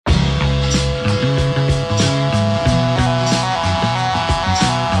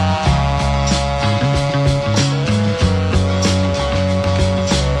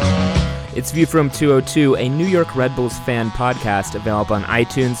It's View from 202, a New York Red Bulls fan podcast available on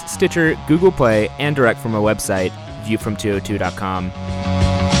iTunes, Stitcher, Google Play, and direct from our website, viewfrom202.com.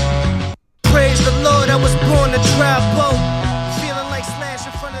 Praise the Lord, I was born to travel. Feeling like Slash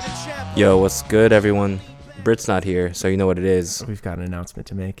in front of the chapel. Yo, what's good, everyone? Brit's not here, so you know what it is. We've got an announcement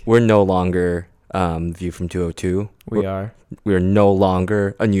to make. We're no longer View from 202. We're no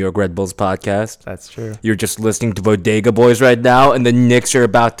longer a New York Red Bulls podcast. That's true. You're just listening to Bodega Boys right now, and the Knicks are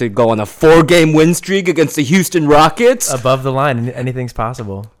about to go on a 4-game win streak against the Houston Rockets. Above the line, anything's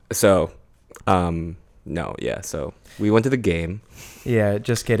possible. So, so we went to the game. Yeah,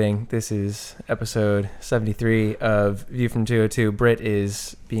 just kidding. This is episode 73 of View from 202. Brit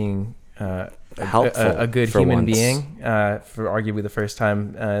is being helpful, a good human being for arguably the first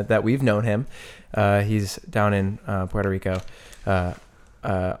time that we've known him. He's down in Puerto Rico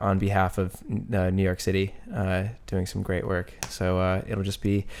on behalf of New York City doing some great work. So it'll just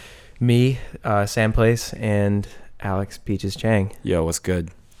be me, Sam Place, and Alex Peaches Chang. Yo, what's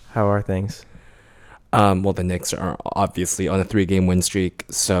good? How are things? Well, the Knicks are obviously on a 3-game win streak,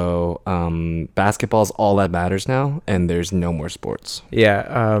 so basketball's all that matters now, and there's no more sports. Yeah.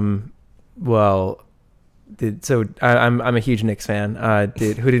 I'm a huge Knicks fan.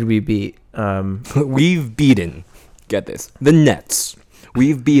 Who did we beat? We've beaten, get this, the Nets.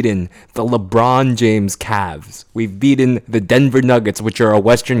 We've beaten the LeBron James Cavs. We've beaten the Denver Nuggets, which are a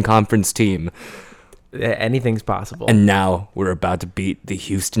Western Conference team. Anything's possible. And now we're about to beat the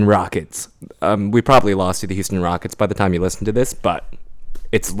Houston Rockets. We probably lost to the Houston Rockets by the time you listen to this, but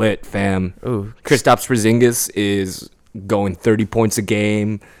it's lit, fam. Ooh. Kristaps Porzingis is going 30 points a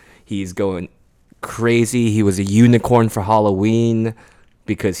game. He's going crazy. He was a unicorn for Halloween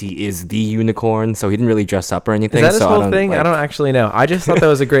because he is the unicorn, so he didn't really dress up or anything. Is that his whole thing? I don't actually know. I just thought that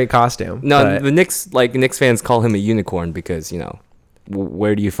was a great costume. No, the Knicks fans call him a unicorn because,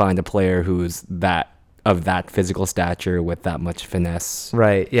 where do you find a player who's of that physical stature with that much finesse?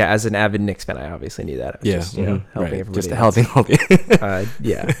 Right. Yeah. As an avid Knicks fan, I obviously knew that. Yeah. Just, helping everybody. Just helping.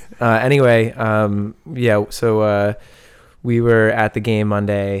 Yeah. Anyway. Yeah. So we were at the game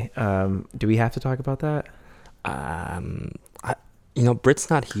Monday. Do we have to talk about that? Brit's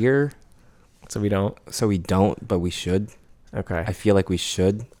not here, so we don't. But we should. Okay. I feel like we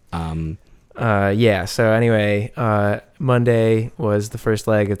should. Yeah. So anyway, Monday was the first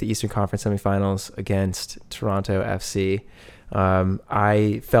leg of the Eastern Conference semifinals against Toronto FC.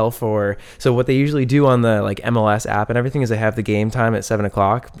 I fell for, so what they usually do on the MLS app and everything is they have the game time at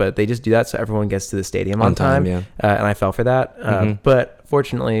 7:00, but they just do that so everyone gets to the stadium on time. Yeah. And I fell for that. But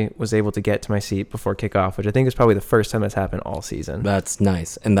fortunately was able to get to my seat before kickoff, which I think is probably the first time that's happened all season. That's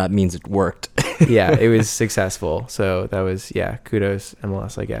nice. And that means it worked. Yeah, it was successful. So that was, kudos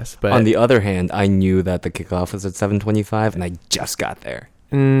MLS, I guess. But on the other hand, I knew that the kickoff was at 7:25 and I just got there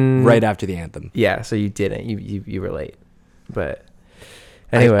right after the anthem. Yeah. So you didn't, you were late. But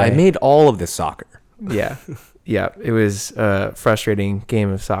anyway, I made all of this soccer. Yeah. Yeah. It was a frustrating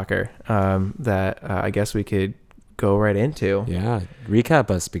game of soccer that I guess we could go right into. Yeah.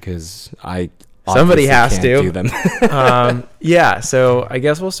 Recap us because somebody has can't to do them. Yeah. So I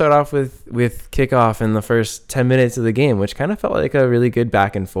guess we'll start off with kickoff in the first 10 minutes of the game, which kind of felt like a really good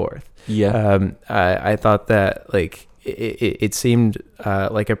back and forth. Yeah. I thought that it seemed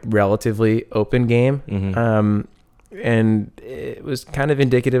like a relatively open game. Mm-hmm. And it was kind of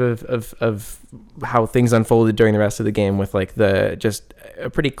indicative of how things unfolded during the rest of the game with just a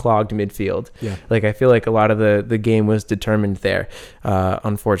pretty clogged midfield. Yeah. I feel like a lot of the game was determined there.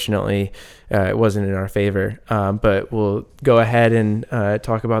 Unfortunately, it wasn't in our favor. But we'll go ahead and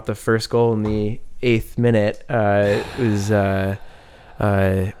talk about the first goal in the 8th minute. It was a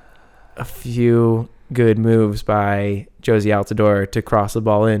few good moves by Josie Altidore to cross the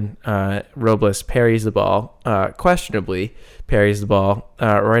ball in. Robles parries the ball, questionably parries the ball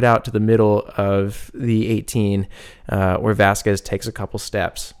right out to the middle of the 18, where Vasquez takes a couple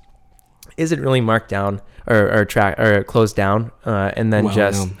steps. Isn't really marked down or closed down, and then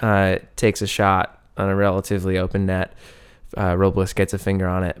takes a shot on a relatively open net. Robles gets a finger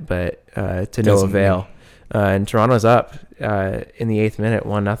on it, but to no avail. And Toronto's up in the 8th minute,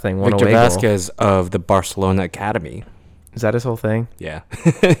 1-0, one Victor away Vasquez of the Barcelona Academy. Is that his whole thing? Yeah.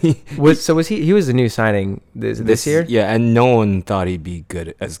 Was he was a new signing this year? Yeah, and no one thought he'd be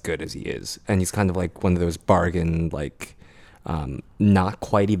as good as he is. And he's kind of like one of those bargain, not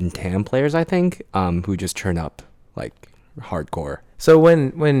quite even TAM players, I think, who just turn up hardcore. So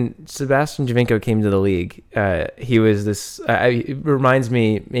when Sebastian Giovinco came to the league, he was this. It reminds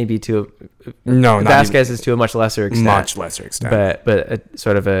me maybe to No, not Vasquez is to a much lesser extent. much lesser extent. But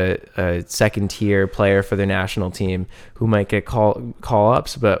sort of a second tier player for their national team who might get call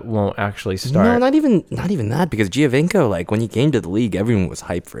ups but won't actually start. No, not even that, because Giovinco, like when he came to the league, everyone was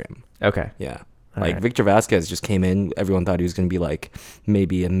hyped for him. Okay. Yeah. All Like right. Victor Vasquez just came in. Everyone thought he was going to be like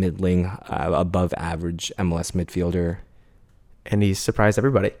maybe a middling, above average MLS midfielder. And he's surprised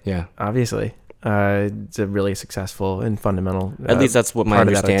everybody. Yeah. Obviously. It's a really successful and fundamental. At least that's what my part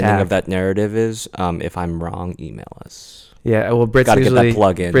of that understanding attack. of that narrative is. If I'm wrong, email us. Yeah, well, Brit's Gotta get that usually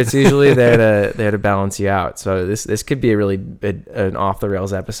plug in. Brit's usually there to balance you out. So this could be a really an off the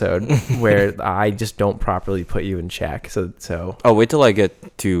rails episode where I just don't properly put you in check. So Oh, wait till I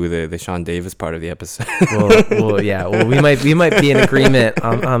get to the Sean Davis part of the episode. well, we might be in agreement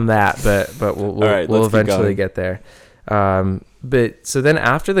on that, but we'll All right, we'll let's keep eventually going. get there. But so then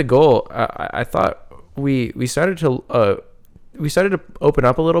after the goal, I thought we started to open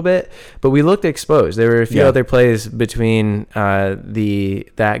up a little bit, but we looked exposed. There were a few other plays between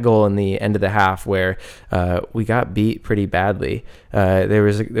that goal and the end of the half where we got beat pretty badly.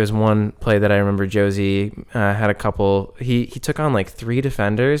 There's one play that I remember Josie had a couple. He took on like 3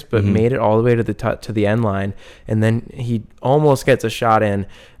 defenders, but made it all the way to the end line, and then he almost gets a shot in,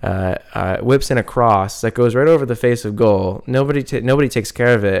 whips in a cross that goes right over the face of goal. Nobody takes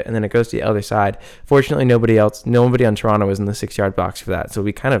care of it, and then it goes to the other side. Fortunately, nobody on Toronto was in the 6-yard box for that, so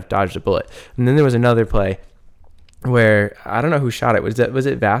we kind of dodged a bullet. And then there was another play where I don't know who shot it. Was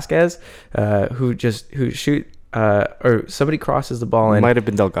it Vasquez who shoot or somebody crosses the ball in? Might have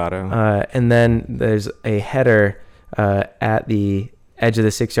been Delgado. And then there's a header at the edge of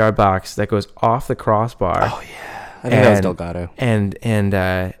the 6-yard box that goes off the crossbar. Oh yeah, I think that was Delgado.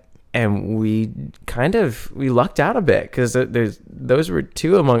 And we lucked out a bit because those were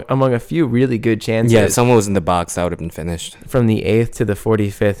 2 among a few really good chances. Yeah, if someone was in the box, that would have been finished. From the 8th to the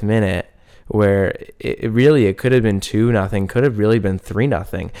 45th minute, where it could have been 2-0, could have really been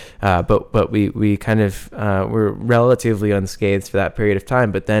 3-0. But we kind of were relatively unscathed for that period of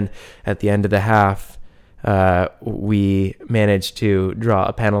time. But then at the end of the half, we managed to draw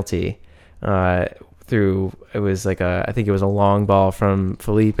a penalty through. It was like I think it was a long ball from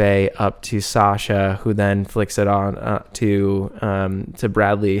Felipe up to Sasha, who then flicks it on to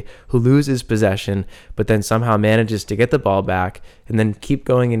Bradley, who loses possession, but then somehow manages to get the ball back and then keep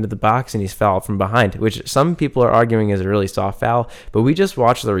going into the box, and he's fouled from behind, which some people are arguing is a really soft foul, but we just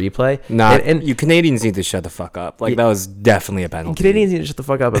watched the replay. And you Canadians need to shut the fuck up. Like, that was definitely a penalty. Canadians need to shut the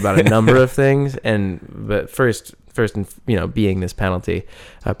fuck up about a number of things, but first, being this penalty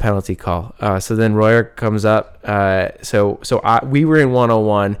call. So then Royer comes up. We were in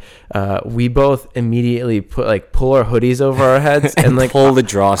 101. We both immediately pull our hoodies over our heads and pull the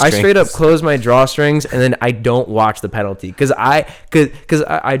drawstrings. I straight up close my drawstrings, and then I don't watch the penalty because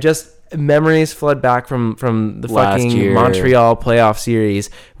I just memories flood back from the Last fucking year. Montreal playoff series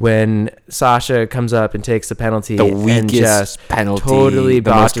when Sasha comes up and takes the penalty, The and weakest just penalty, totally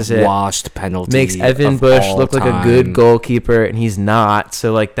the most botches it. washed penalty. Makes Evan of Bush all look like a time. good goalkeeper, and he's not.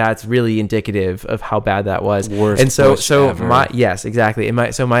 So that's really indicative of how bad that was. Worst and so Bush ever. yes, exactly. And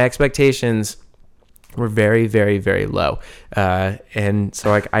my expectations were very, very, very low. And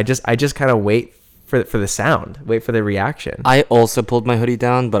so I just kind of wait for the sound, wait for the reaction. I also pulled my hoodie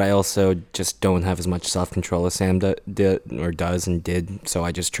down, but I also just don't have as much self-control as Sam did. So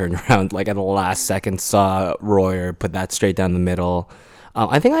I just turned around at the last second, saw Royer put that straight down the middle.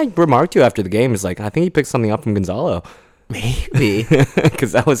 I think I remarked to you after the game, I think he picked something up from Gonzalo. Maybe.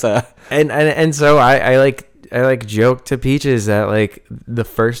 Because that was a... And so I joked to Peaches that the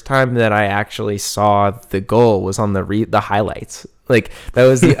first time that I actually saw the goal was on the highlights. That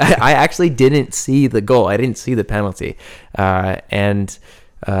was I actually didn't see the goal. I didn't see the penalty. But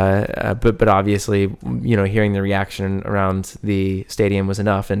obviously, hearing the reaction around the stadium was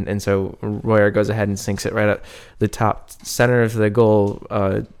enough. And so Royer goes ahead and sinks it right up the top center of the goal,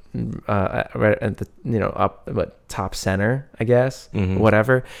 right at the, top center, I guess,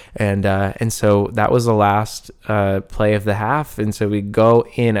 whatever. And so that was the last play of the half. And so we go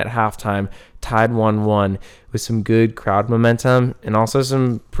in at halftime, tied 1-1 with some good crowd momentum and also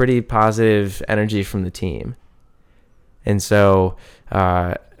some pretty positive energy from the team. And so,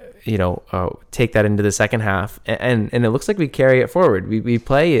 take that into the second half, and it looks like we carry it forward. We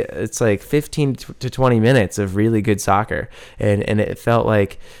play, it's 15 to 20 minutes of really good soccer, and it felt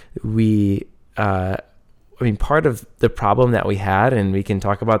like we, part of the problem that we had, and we can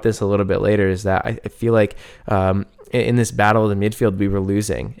talk about this a little bit later, is that I feel like in this battle of the midfield we were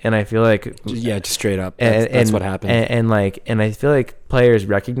losing, and I feel like just straight up that's what happened. And I feel like players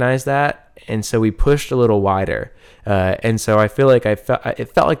recognize that, and so we pushed a little wider. And so I feel like it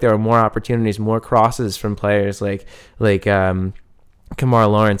felt like there were more opportunities, more crosses from players like Kamar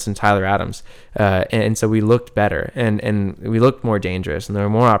Lawrence and Tyler Adams. And so we looked better and we looked more dangerous, and there were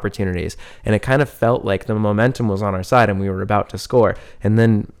more opportunities. And it kind of felt like the momentum was on our side and we were about to score. And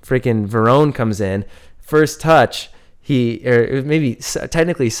then freaking Verone comes in, first touch. It was maybe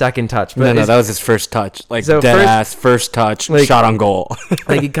technically second touch. But no, that was his first touch. Like, so first touch, like, shot on goal.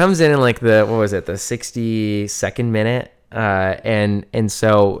 Like, he comes in like the 62nd minute. And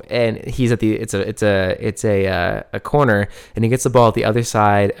he's at it's a corner, and he gets the ball at the other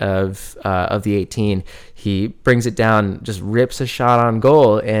side of the 18. He brings it down, just rips a shot on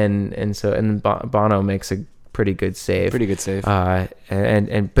goal, and then Bono makes a pretty good save. But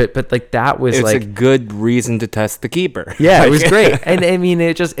like, that was it's like a good reason to test the keeper. Yeah, it was great. And I mean,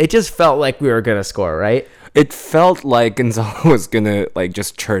 it just felt like we were gonna score, right? It felt like Gonzalo was gonna like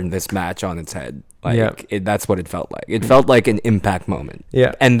just turn this match on its head. Like, that's what it felt like. It felt like an impact moment.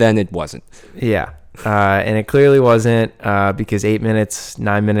 Yeah. And then it wasn't. Yeah. And it clearly wasn't, because 9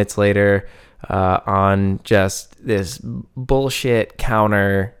 minutes later, on just this bullshit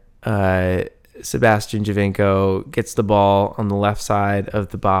counter, Sebastian Giovinco gets the ball on the left side of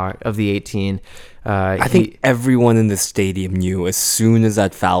the box of the 18. I think everyone in the stadium knew as soon as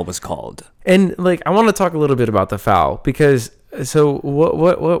that foul was called. And like, I want to talk a little bit about the foul, because so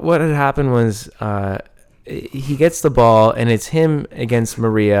what had happened was, he gets the ball and it's him against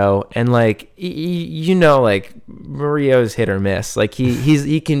Murillo, and like, like, Murillo's hit or miss. Like,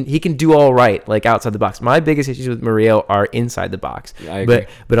 he can do all right, like, outside the box. My biggest issues with Murillo are inside the box. I agree.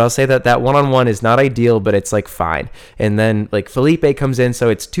 But I'll say that one-on-one is not ideal, but it's like fine. And then like Felipe comes in, so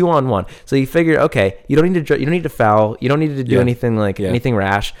it's 2-on-1. So you figure, okay, you don't need to foul, you don't need to do anything like anything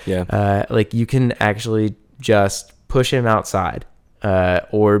rash. Like, you can actually just push him outside,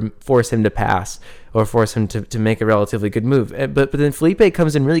 or force him to pass, or force him to make a relatively good move. But then Felipe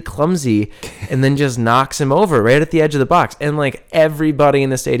comes in really clumsy and then just knocks him over right at the edge of the box. And like, everybody in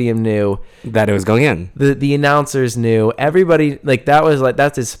the stadium knew that it was going in. The announcers knew. Everybody, like,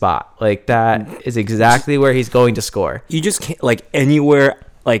 that's his spot. Like, that is exactly where he's going to score. You just can't, like, anywhere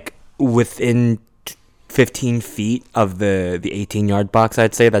like within 15 feet of the 18-yard box,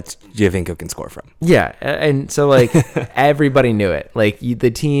 I'd say that's Giovinco can score from. Yeah, and so like, everybody knew it. Like, the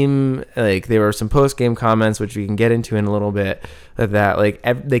team, like, there were some post-game comments, which we can get into in a little bit, that like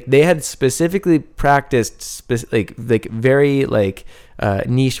they had specifically practiced very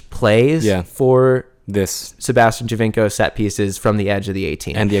niche plays for this Sebastian Giovinco set pieces from the edge of the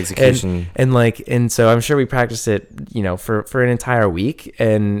 18 and the execution, and so I'm sure we practiced it, for an entire week,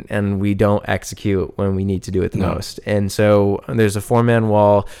 and we don't execute when we need to do it the most. And so there's a 4-man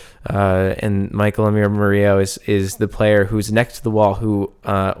wall, and Michael Amir Murillo is the player who's next to the wall, who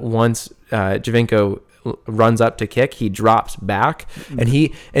once Giovinco runs up to kick, he drops back, and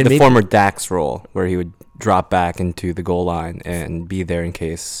the former Dax role, where he would drop back into the goal line and be there in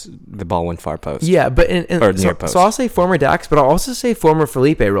case the ball went far post. Yeah, but near post. So I'll say former Dax, but I'll also say former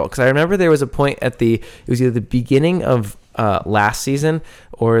Felipe role, because I remember there was a point it was either the beginning of last season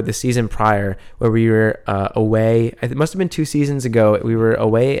or the season prior, where we were away. It must have been 2 seasons ago. We were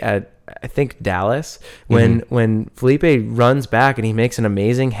away at, I think, Dallas, when Felipe runs back and he makes an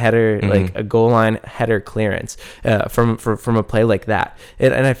amazing header, like a goal line header clearance from a play like that.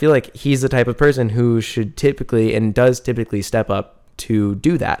 And I feel like he's the type of person who should typically and does typically step up to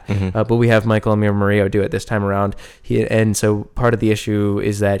do that. But we have Michael Amir Murillo do it this time around. And so part of the issue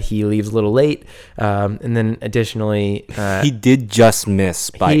is that he leaves a little late. And then additionally, he did just miss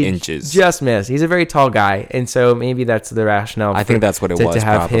by inches. Just miss. He's a very tall guy. And so maybe that's the rationale. I think that's what it was. To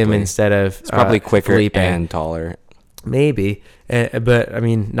have him instead of it's probably quicker Felipe. And taller. Maybe. But I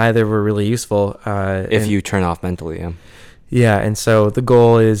mean, neither were really useful. If you turn off mentally, yeah. Yeah, and so the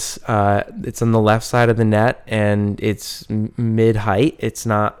goal is it's on the left side of the net, and it's mid-height. It's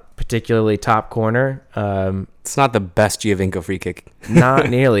not particularly top corner. It's not the best Giovinco free kick. Not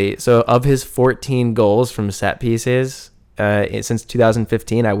nearly. So of his 14 goals from set pieces since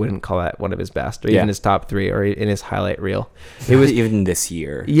 2015, I wouldn't call that one of his best, or even his top 3, or in his highlight reel. It was even this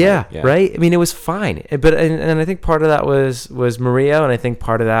year. Yeah, right. I mean, it was fine, but and I think part of that was Murillo, and I think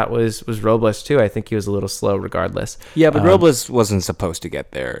part of that was Robles too. I think he was a little slow, regardless. Yeah, but Robles wasn't supposed to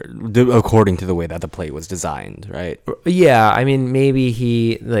get there, according to the way that the play was designed, right? Yeah, I mean,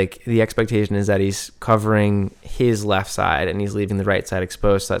 maybe the expectation is that he's covering his left side and he's leaving the right side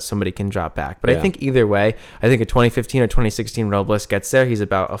exposed so that somebody can drop back. But I think either way, I think a 2015 or 2016 Robles gets there, he's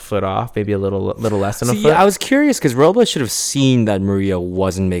about a foot off, maybe a little less than a foot. Yeah, I was curious because Robles should have seen that Murillo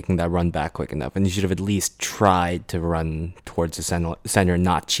wasn't making that run back quick enough, and he should have at least tried to run towards the center and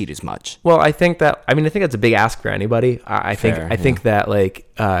not cheat as much. Well, I think that's a big ask for anybody. I think that like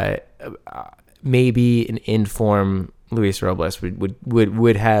maybe an in-form Luis Robles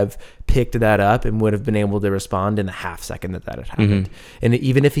would have picked that up and would have been able to respond in the half second that had happened. And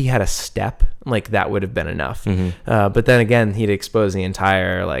even if he had a step, like that would have been enough. But then again, he'd expose the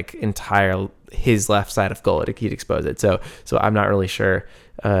entire his left side of goal. He'd expose it. So I'm not really sure,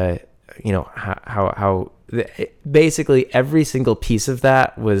 how basically every single piece of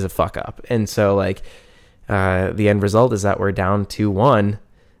that was a fuck up. And so like the end result is that we're down 2-1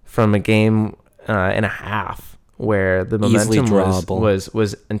 from a game and a half where the momentum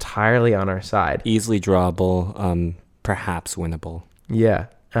was entirely on our side. Easily drawable, perhaps winnable. Yeah.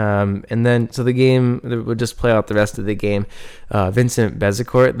 And then, so the game, we'll just play out the rest of the game. Vincent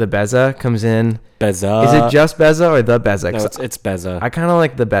Bezecourt, the Beza, comes in. Beza. Is it just Beza or the Beza? No, it's Beza. I kind of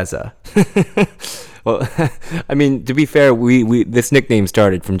like the Beza. Well, I mean, to be fair, we this nickname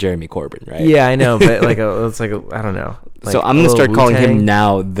started from Jeremy Corbyn, right? Yeah, I know, but I don't know. Like so I'm going to start calling him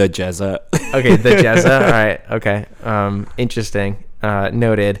now the Jezza. Okay, the Jezza. All right, okay. Interesting.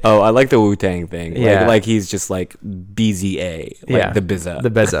 Noted. Oh, I like the Wu-Tang thing. Yeah. Like he's just like BZA, like the Bizza. The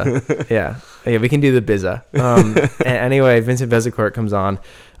Beza. Yeah, we can do the Bizza. Anyway, Vincent Bezecourt comes on.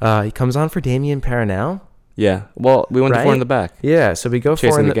 He comes on for Damien Peronel. Yeah. Well, we went to 4 in the back. Yeah, so we go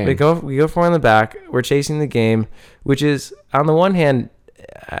chasing 4 in the the game. we go 4 in the back. We're chasing the game, which is on the one hand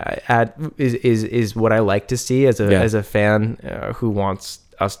is what I like to see as a fan who wants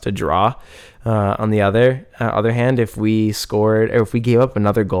us to draw. On the other hand, if we scored or if we gave up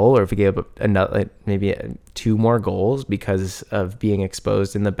another goal or if we gave up another maybe 2 more goals because of being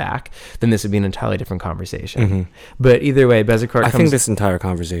exposed in the back, then this would be an entirely different conversation. But either way, Bezecourt. I think this entire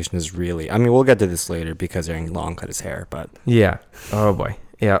conversation is really. I mean, we'll get to this later because Aaron Long cut his hair, but yeah. Oh boy.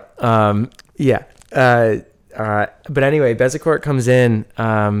 Yeah. Yeah. But anyway, Bezecourt comes in.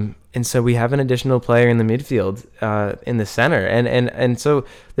 And so we have an additional player in the midfield, in the center. And so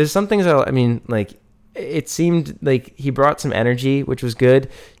there's some things that, I mean, like, it seemed like he brought some energy, which was good.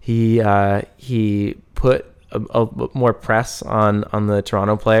 He put a more press on the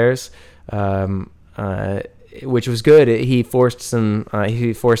Toronto players, which was good. He forced them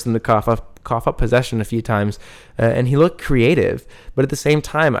to cough up possession a few times, and he looked creative. But at the same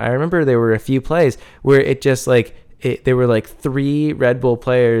time, I remember there were a few plays where it just like, there were like 3 Red Bull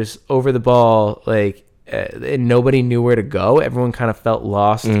players over the ball, like, and nobody knew where to go. Everyone kind of felt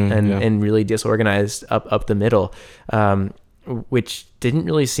lost and really disorganized up the middle, which didn't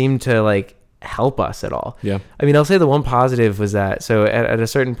really seem to like help us at all. Yeah. I mean, I'll say the one positive was that, so at a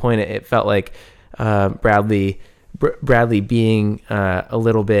certain point, it felt like Bradley being a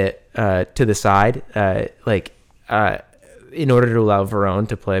little bit to the side, in order to allow Verón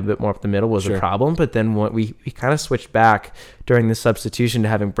to play a bit more up the middle was a problem. But then what we kind of switched back during the substitution to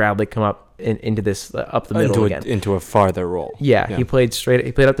having Bradley come up into this up the middle again. Into a farther role. Yeah, he played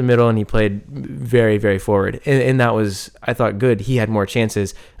up the middle and he played very, very forward. And that was, I thought, good. He had more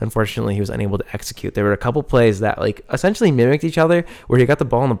chances. Unfortunately, he was unable to execute. There were a couple plays that like essentially mimicked each other where he got the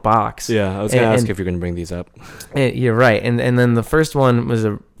ball in the box. Yeah, I was going to ask if you're going to bring these up. You're right. And then the first one was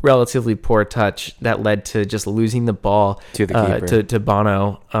a relatively poor touch that led to just losing the ball to the keeper, to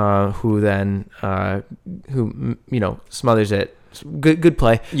Bono, who then smothers it. Good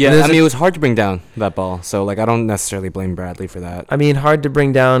play. Yeah, I mean, it was hard to bring down that ball, so like I don't necessarily blame Bradley for that. I mean, hard to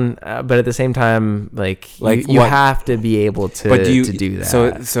bring down, but at the same time, like you have to be able to do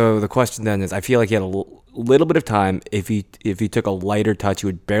that. So the question then is, I feel like he had a little bit of time. If he took a lighter touch, he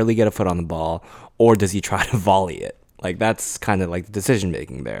would barely get a foot on the ball, or does he try to volley it? Like, that's kind of like the decision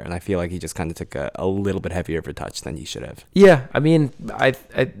making there, and I feel like he just kind of took a little bit heavier of a touch than he should have. Yeah, I mean, I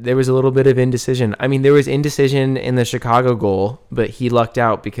there was a little bit of indecision. I mean, there was indecision in the Chicago goal, but he lucked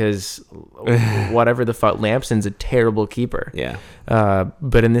out because whatever the fuck, Lampson's a terrible keeper. Yeah.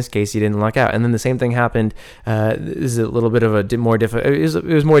 But in this case, he didn't luck out, and then the same thing happened. This is a little bit of a more difficult. It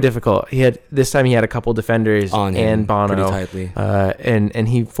was more difficult. This time he had a couple defenders on him, and Bono pretty tightly, and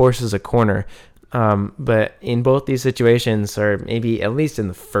he forces a corner. But in both these situations, or maybe at least in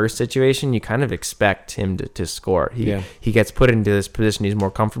the first situation, you kind of expect him to score. He gets put into this position he's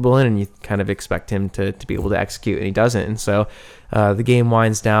more comfortable in, and you kind of expect him to be able to execute, and he doesn't. And so the game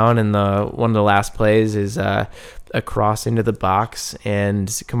winds down, and one of the last plays is a cross into the box,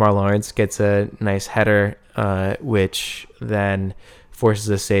 and Kamar Lawrence gets a nice header, which then forces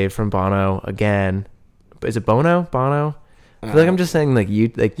a save from Bono again. Is it Bono? I feel like I'm just saying like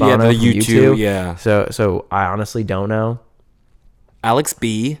Bono the from U2, U2. yeah. So I honestly don't know. Alex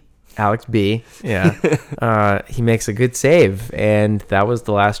B. Yeah. He makes a good save, and that was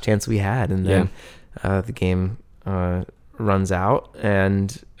the last chance we had. And then the game runs out,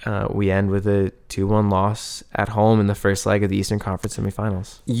 and we end with a 2-1 loss at home in the first leg of the Eastern Conference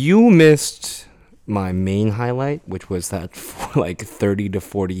semifinals. You missed my main highlight, which was that 30 to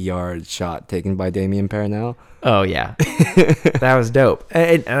 40 yard shot taken by Damian Perenelle. Oh yeah, that was dope.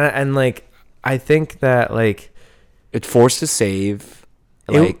 And like, I think that like it forced a save.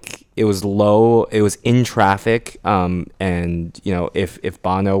 It was low. It was in traffic. And if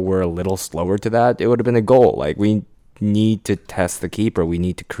Bono were a little slower to that, it would have been a goal. Like, we need to test the keeper. We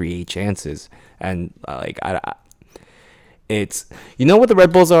need to create chances. And it's what the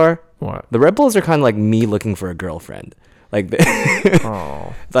Red Bulls are. What? The Red Bulls are kind of like me looking for a girlfriend. Like,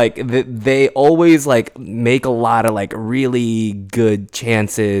 they always like make a lot of like really good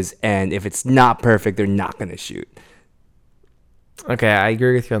chances, and if it's not perfect, they're not gonna shoot. Okay, I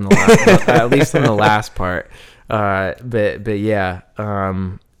agree with you on the last, at least on the last part. But yeah,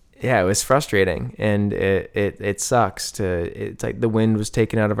 it was frustrating, and it sucks it's like the wind was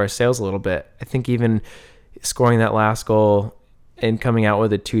taken out of our sails a little bit. I think even scoring that last goal and coming out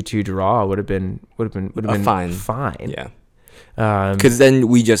with a 2-2 draw would have been fine. Yeah. Because then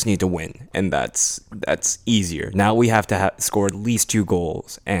we just need to win, and that's easier. Now we have to score at least 2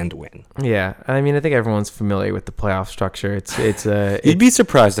 goals and win. Yeah, I mean, I think everyone's familiar with the playoff structure. You'd be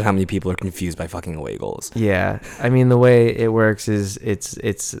surprised at how many people are confused by fucking away goals. Yeah, I mean, the way it works is it's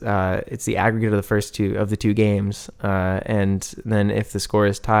the aggregate of the first two of the 2 games, and then if the score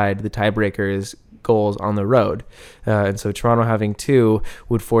is tied, the tiebreaker is goals on the road, and so Toronto having 2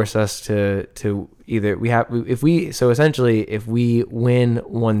 would force us to either if we win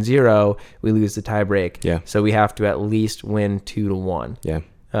 1-0, we lose the tiebreak. Yeah. So we have to at least win 2-1. Yeah.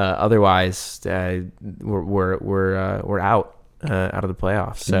 Otherwise, we're out of the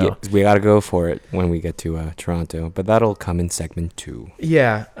playoffs. So yeah, we got to go for it when we get to Toronto, but that'll come in segment 2.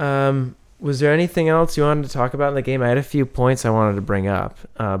 Yeah. Was there anything else you wanted to talk about in the game? I had a few points I wanted to bring up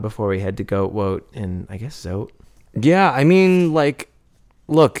before we head to Goat, Woat, and I guess Zote. Yeah, I mean, like,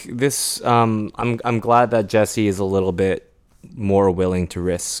 look, this I'm glad that Jesse is a little bit more willing to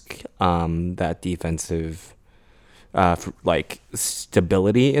risk that defensive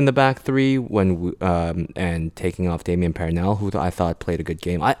stability in the back 3 when and taking off Damian Perenelle, who I thought played a good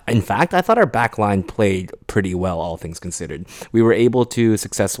game. In fact, I thought our back line played pretty well, all things considered. We were able to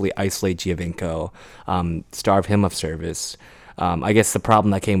successfully isolate Giovinco, starve him of service. I guess the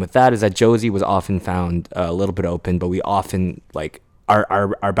problem that came with that is that Josie was often found a little bit open, but we often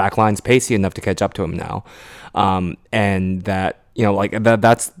our back line's pacey enough to catch up to him now, and that.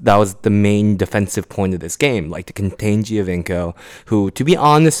 That was the main defensive point of this game, like to contain Giovinco, who, to be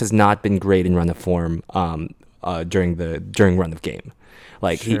honest, has not been great in run of form during run of game.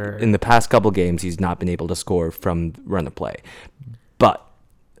 Like, sure. In the past couple games, he's not been able to score from run of play. But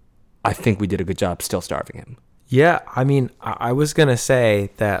I think we did a good job still starving him. Yeah, I mean, I was gonna say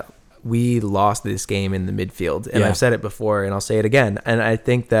that we lost this game in the midfield, and I've said it before, and I'll say it again. And I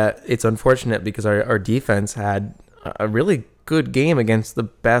think that it's unfortunate because our defense had a really good game against the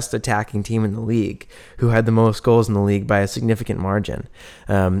best attacking team in the league, who had the most goals in the league by a significant margin.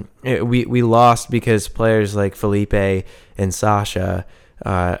 We lost because players like Felipe and Sasha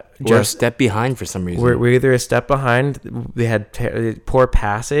were a step behind for some reason. We're either a step behind, they had poor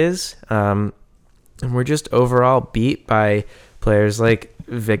passes, and we're just overall beat by players like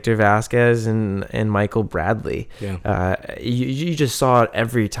Victor Vasquez and Michael Bradley. Yeah. You just saw it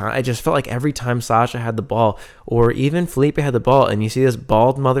every time. I just felt like every time Sasha had the ball, or even Felipe had the ball, and you see this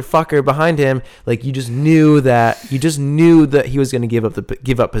bald motherfucker behind him, like you just knew that he was going to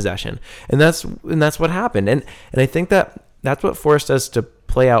give up possession, and that's what happened. And I think that's what forced us to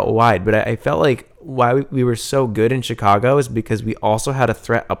play out wide. But I felt like why we were so good in Chicago is because we also had a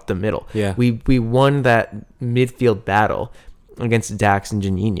threat up the middle. Yeah. We won that midfield battle against Dax and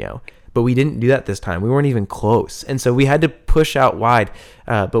Juninho, but we didn't do that this time. We weren't even close, and so we had to push out wide,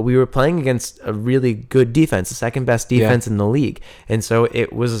 but we were playing against a really good defense, the second best defense in the league, and so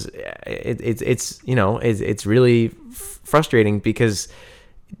it's really frustrating because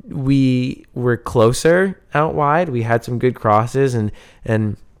we were closer out wide. We had some good crosses, and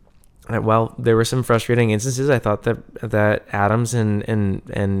well, there were some frustrating instances. I thought that Adams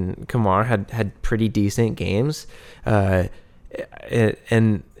and Kamar had pretty decent games,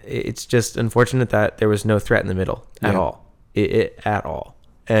 and it's just unfortunate that there was no threat in the middle at all, at all.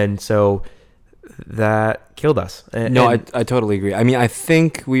 And so that killed us. No, I totally agree. I mean, I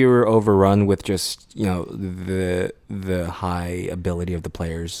think we were overrun with just, the high ability of the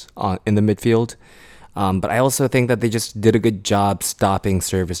players in the midfield. But I also think that they just did a good job stopping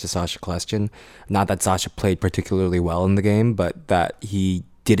service to Sasha Kljestan. Not that Sasha played particularly well in the game, but that he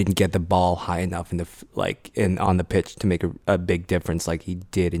didn't get the ball high enough on the pitch to make a big difference like he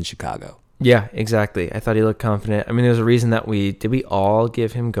did in Chicago. Yeah, exactly. I thought he looked confident. I mean, there's a reason that we all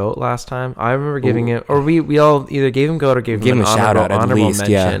give him GOAT last time? I remember giving him, or we all either gave him GOAT or gave him an shout out at least,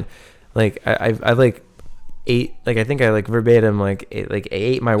 mention. yeah. Like I ate, like I think I verbatim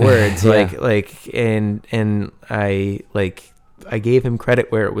ate my words, Yeah. and I gave him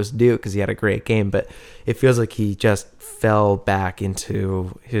credit where it was due because he had a great game, but it feels like he just fell back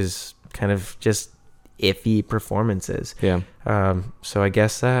into his kind of just iffy performances. Yeah. So I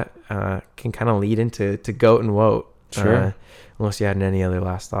guess that can kind of lead into GOAT and WOT. Sure. Unless you had any other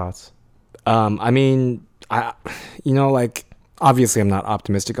last thoughts. I mean, obviously I'm not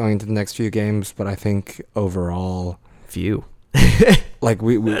optimistic going into the next few games, but I think overall, I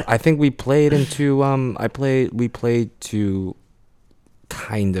think we played to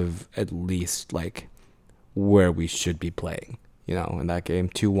kind of at least like where we should be playing, in that game.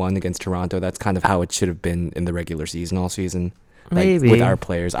 2-1 against Toronto. That's kind of how it should have been in the regular season all season. Maybe. With our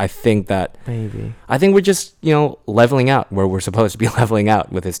players. I think Maybe. we're just, leveling out where we're supposed to be leveling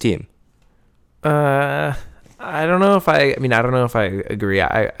out with his team. I don't know if I agree.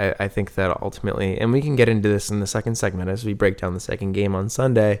 I think that ultimately, and we can get into this in the second segment as we break down the second game on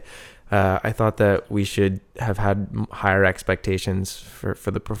Sunday. I thought that we should have had higher expectations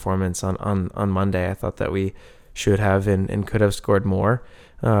for the performance on Monday. I thought that we should have and could have scored more.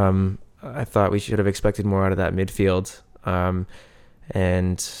 I thought we should have expected more out of that midfield. And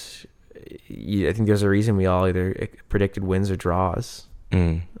I think there's a reason we all either predicted wins or draws.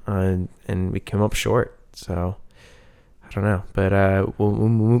 And we came up short. So I don't know, but we'll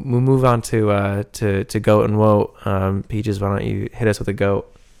move on to GOAT and WOT. Peaches, why don't you hit us with a GOAT?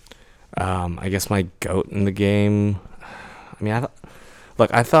 I guess my GOAT in the game. I mean,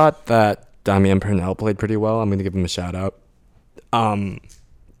 I thought that Damian Pernell played pretty well. I'm going to give him a shout out.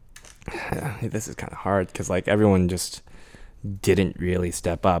 This is kind of hard because everyone just didn't really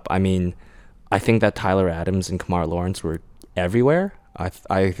step up. I mean, I think that Tyler Adams and Kamar Lawrence were everywhere.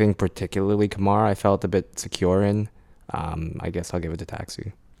 I think particularly Kamar I felt a bit secure in. I guess I'll give it to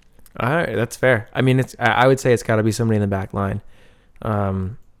Taxi. All right, that's fair. I mean, I would say it's got to be somebody in the back line.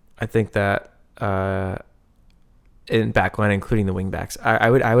 I think that in back line, including the wing backs, I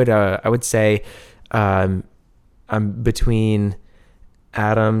would say I'm between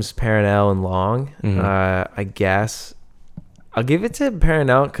Adams, Paranel, and Long. Mm-hmm. I guess I'll give it to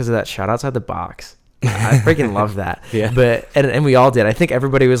Paranel because of that shot outside the box. I freaking love that. Yeah. But and we all did. I think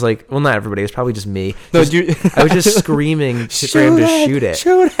everybody was like, well, not everybody. It was probably just me. No, I was just screaming for him to shoot it.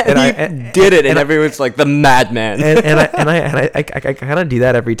 Shoot it. And I did it, and everyone's like the madman. And I kind of do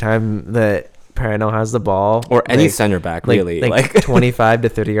that every time that Paranel has the ball, or any center back, really, like 25 to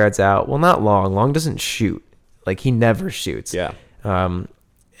 30 yards out. Well, not Long. Long doesn't shoot. He never shoots. Yeah. But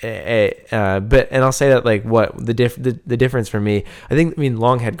I'll say that what the difference for me,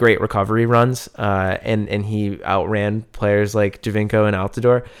 Long had great recovery runs, and he outran players like Javinko and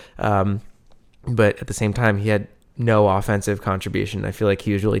Altidore, but at the same time he had no offensive contribution. I feel like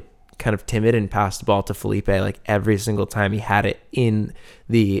he was really kind of timid and passed the ball to Felipe every single time he had it in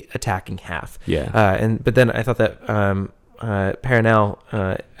the attacking half. Yeah. But then I thought that Paranel,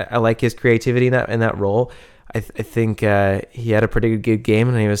 I like his creativity in that role. I think he had a pretty good game,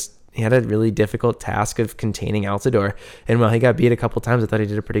 and he had a really difficult task of containing Altidore. And while he got beat a couple times, I thought he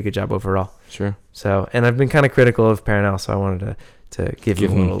did a pretty good job overall. Sure. So, and I've been kind of critical of Paranel, so I wanted to give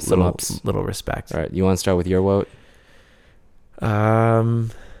him a little respect. All right, you want to start with your vote?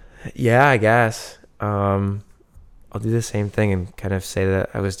 Yeah, I guess. I'll do the same thing and kind of say that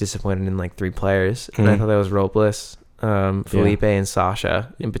I was disappointed in 3 players, and I thought that was Robles, Felipe, and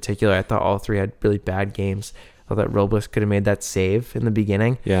Sasha in particular. I thought all 3 had really bad games. I thought that Robles could have made that save in the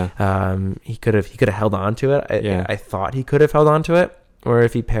beginning. Yeah. He could have held on to it. I thought he could have held on to it, or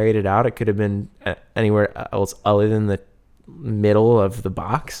if he parried it out, it could have been anywhere else other than the middle of the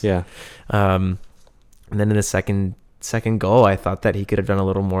box. Yeah. And then in the second goal, I thought that he could have done a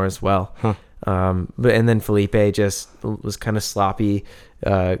little more as well. Huh. And then Felipe just was kind of sloppy,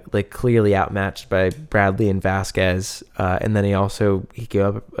 clearly outmatched by Bradley and Vasquez. And then he gave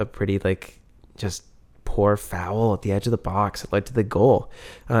up a pretty just poor foul at the edge of the box that led to the goal.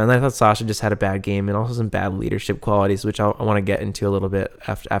 And I thought Sasha just had a bad game and also some bad leadership qualities, which I want to get into a little bit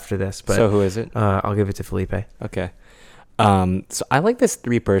after this. But so who is it? I'll give it to Felipe. Okay. So I like this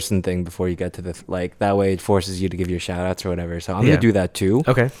 3-person thing before you get to the like that way it forces you to give your shout outs or whatever. So I'm Yeah. gonna do that too.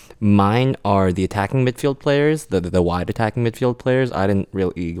 Okay. Mine are the attacking midfield players, the wide attacking midfield players. I didn't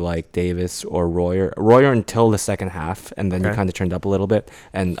really like Davis or Royer until the second half, and then he Okay. kind of turned up a little bit.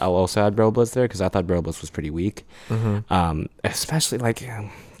 And I'll also add Robles there because I thought Robles was pretty weak. Especially like,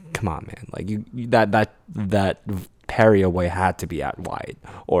 come on, man, like you that parry away had to be at wide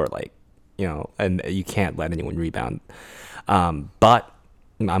or like, and you can't let anyone rebound. But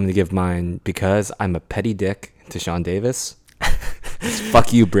I'm gonna give mine because I'm a petty dick to Sean Davis.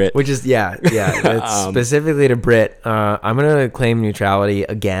 Fuck you, Brit. Which is that's specifically to Brit. I'm gonna claim neutrality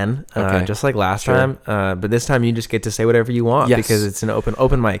again, Okay. just like last Sure. time. But this time you just get to say whatever you want Yes. because it's an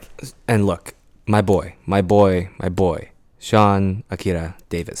open mic. And look, my boy, Sean Akira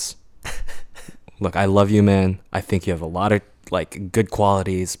Davis. Look, I love you, man. I think you have a lot of like good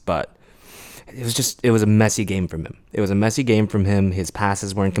qualities, but it was a messy game from him. His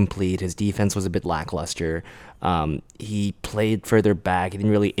passes weren't complete. His defense was a bit lackluster. He played further back. He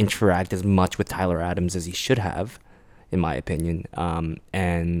didn't really interact as much with Tyler Adams as he should have, in my opinion.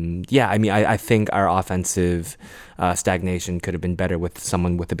 And yeah, I mean, I think our offensive stagnation could have been better with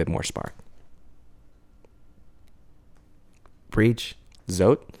someone with a bit more spark. Breach.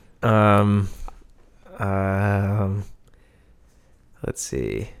 Zote? Let's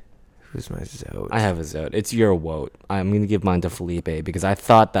see. Who's my Zote? I have a Zote. It's your vote. I'm going to give mine to Felipe because I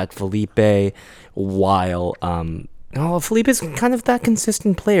thought that Felipe, while Felipe's kind of that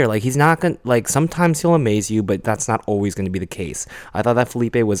consistent player. Like he's not going to, like sometimes he'll amaze you, but that's not always going to be the case. I thought that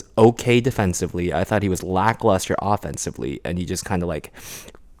Felipe was okay defensively. I thought he was lackluster offensively, and he just kind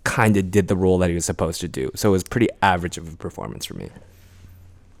of did the role that he was supposed to do. So it was pretty average of a performance for me.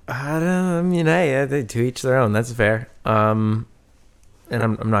 I mean, hey, they to each their own. That's fair. And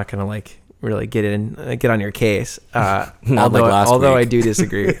I'm not gonna like really get on your case. Not like last although week. I do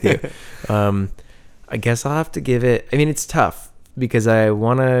disagree with you. I guess I'll have to give it. I mean, it's tough because I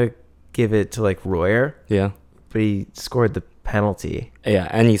want to give it to like Royer, Yeah. but he scored the penalty. Yeah,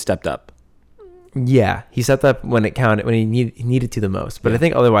 and he stepped up. Yeah, he stepped up when it counted, when he needed to the most. But Yeah. I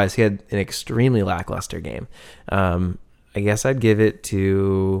think otherwise he had an extremely lackluster game. I guess I'd give it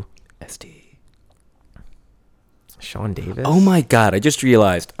to SD. Sean Davis. Oh my God! I just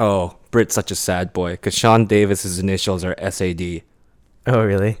realized. Oh, Brit's such a sad boy because Sean Davis's initials are SAD. Oh,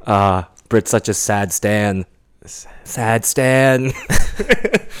 really? Brit's such a sad stan. Sad stan.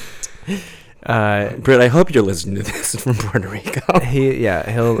 Brit, I hope you're listening to this from Puerto Rico.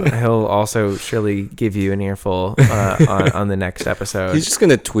 He'll also surely give you an earful on the next episode. He's just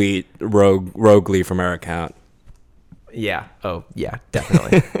gonna tweet roguely from our account. Yeah. Oh, yeah,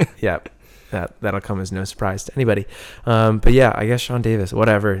 definitely. Yeah. That'll come as no surprise to anybody. But yeah, I guess Sean Davis,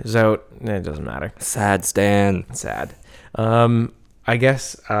 whatever. Zote, it doesn't matter. Sad stan. Sad. I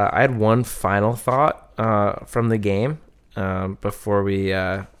guess I had one final thought from the game before we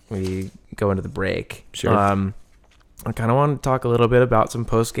go into the break. Sure. I kind of want to talk a little bit about some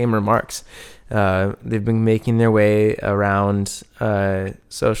post-game remarks. They've been making their way around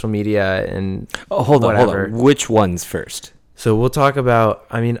social media and Hold whatever. on. Which ones first? So we'll talk about.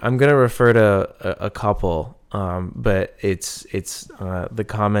 I mean, I'm gonna refer to a couple, but it's the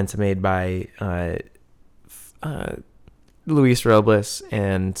comments made by Luis Robles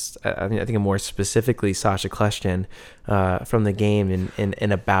and I think more specifically Sasha Kleshtin from the game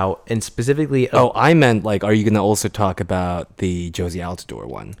and specifically. I meant like, are you gonna also talk about the Josie Altidore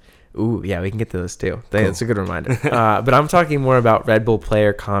one? Ooh, yeah, we can get to those too. That's a good reminder. But I'm talking more about Red Bull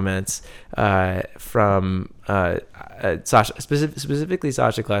player comments from Sasha, specifically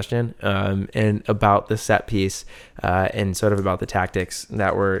Sasha Kleshtin, and about the set piece and sort of about the tactics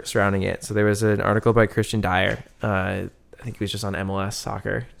that were surrounding it. So there was an article by Christian Dyer. I think he was just on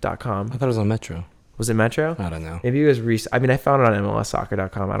MLSsoccer.com. I thought it was on Metro. Was it Metro? I don't know. Maybe it was I mean, I found it on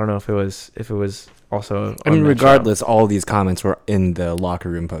MLSsoccer.com. I don't know if it was also. I mean, on Metro. regardless, all these comments were in the locker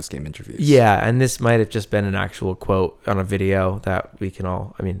room post-game interviews. Yeah, and this might have just been an actual quote on a video that we can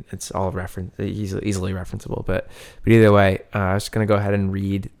all. I mean, it's all easily referenceable. But either way, I was just gonna go ahead and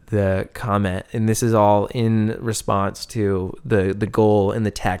read the comment, and this is all in response to the goal and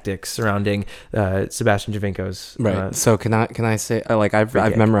the tactics surrounding Sebastian Giovinco's. Right. So can I say I've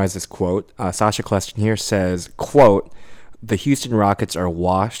kick. memorized this quote. Sasha Kleshtin here says, "Quote: The Houston Rockets are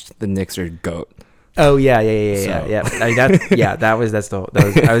washed. The Knicks are goat." Oh yeah. I mean,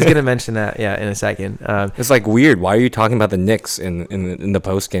 I was gonna mention that in a second. It's like weird. Why are you talking about the Knicks in the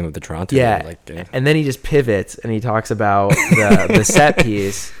post game of the Toronto game? Like, and then he just pivots and he talks about the set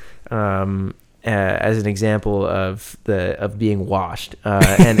piece, as an example of being washed.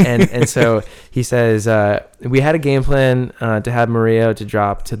 And so he says, we had a game plan to have Murillo to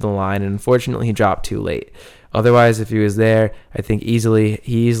drop to the line, and unfortunately he dropped too late. Otherwise, if he was there, I think he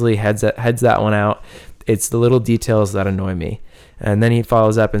easily heads that one out. It's the little details that annoy me. And then he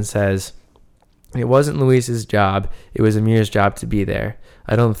follows up and says, it wasn't Luis's job. It was Amir's job to be there.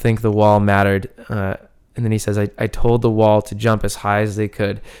 I don't think the wall mattered. And then he says, I told the wall to jump as high as they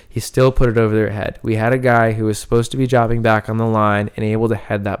could. He still put it over their head. We had a guy who was supposed to be dropping back on the line and able to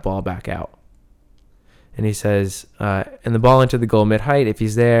head that ball back out. And he says, and the ball into the goal mid-height. If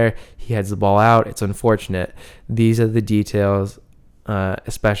he's there, he heads the ball out. It's unfortunate. These are the details,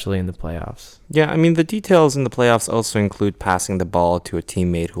 especially in the playoffs. Yeah, I mean, the details in the playoffs also include passing the ball to a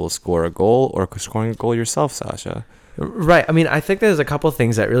teammate who will score a goal or scoring a goal yourself, Sasha. Right. I mean, I think there's a couple of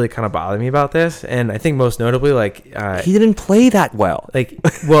things that really kind of bother me about this, and I think most notably, like he didn't play that well. Like,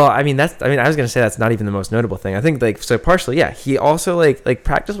 well, I was gonna say that's not even the most notable thing. I think like so partially, yeah. He also like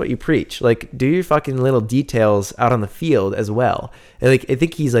practice what you preach. Like, do your fucking little details out on the field as well. And, like, I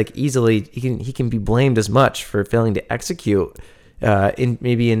think he's like easily he can be blamed as much for failing to execute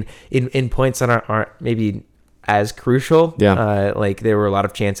in points that aren't maybe as crucial. Yeah. Like, there were a lot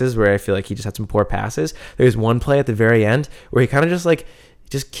of chances where I feel like he just had some poor passes. There's one play at the very end where he kind of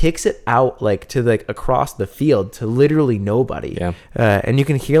just kicks it out like to like across the field to literally nobody. Yeah. And you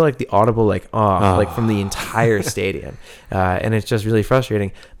can hear like the audible like like from the entire stadium. And it's just really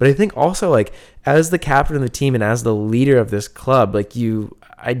frustrating. But I think also, like, as the captain of the team and as the leader of this club, like,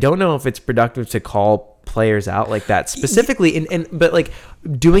 I don't know if it's productive to call players out like that specifically, but like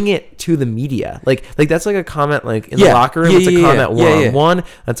doing it to the media, like that's like a comment like in the locker room. It's a comment one-on-one.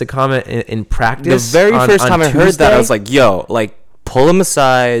 That's a comment in practice. The very first time I heard that, I was like, yo, like, pull him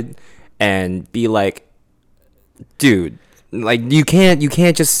aside and be like, dude, like, you can't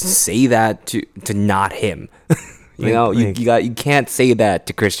just say that to not him. You can't say that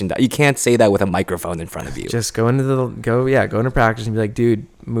to Christian. You can't say that with a microphone in front of you. Just go into practice and be like, dude,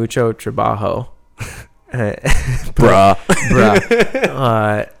 mucho trabajo. bruh.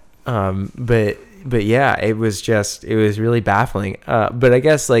 But yeah, it was really baffling. But I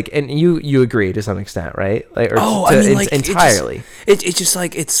guess, like, and you agree to some extent, right? Like, entirely. It's just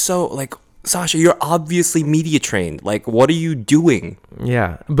like, it's so like, Sasha, you're obviously media trained. Like, what are you doing?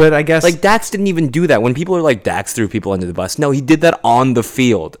 Yeah, but I guess like Dax didn't even do that. When people are like, Dax threw people under the bus. No, he did that on the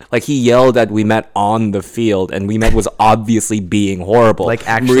field. Like, he yelled at We Met on the field, and We Met was obviously being horrible. Like,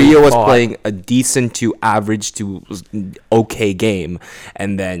 actually, Maria was playing a decent to average to okay game,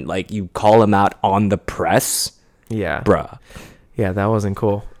 and then like you call him out on the press. Yeah, bruh. Yeah, that wasn't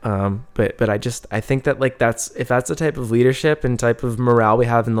cool. But I think that, like, if that's the type of leadership and type of morale we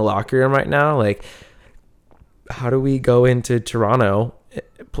have in the locker room right now, like, how do we go into Toronto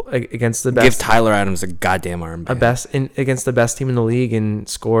against the best? Give Tyler Adams a goddamn armband. Against the best team in the league and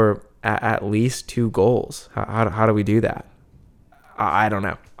score at least 2 goals. How do we do that? I don't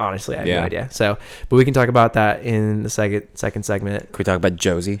know. Honestly, I have no idea. So, but we can talk about that in the second segment. Can we talk about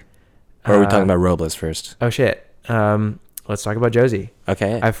Josie? Or are we talking about Robles first? Oh shit. Let's talk about Josie.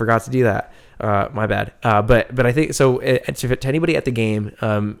 Okay. I forgot to do that. My bad. But I think so. To anybody at the game,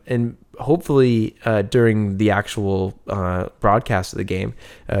 and hopefully during the actual broadcast of the game,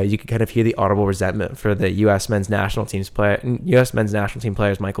 you could kind of hear the audible resentment for the U.S. men's national team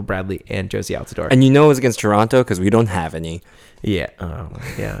players Michael Bradley and Josie Altidore. And it was against Toronto because we don't have any. Yeah.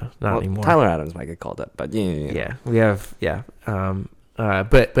 Not anymore. Tyler Adams might get called up, but yeah. We have but yeah.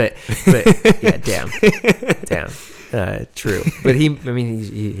 Damn. True, but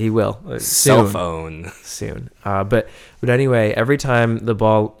he will cell phone soon. But anyway, every time the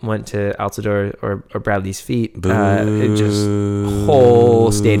ball went to Altidore or Bradley's feet, it just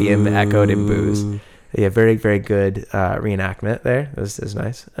whole stadium echoed in boos. Yeah, very, very good reenactment there. It was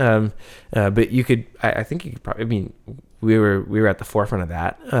nice. But you could, I think you could probably. I mean, we were at the forefront of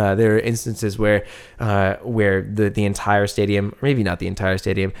that. There are instances where the entire stadium, or maybe not the entire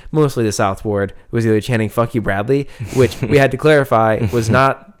stadium, mostly the South Ward, was either chanting "Fuck you, Bradley," which we had to clarify was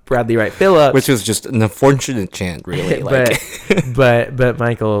not Bradley Wright Phillips, which was just an unfortunate chant, really. but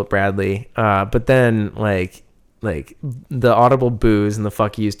Michael Bradley. But then like the audible boos and the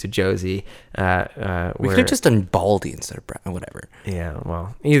fuck yous to Josie. We could have just done Baldy instead of Brad, whatever. Yeah,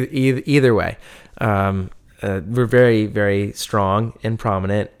 well, either way. We're very, very strong and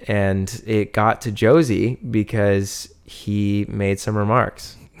prominent, and it got to Josie because he made some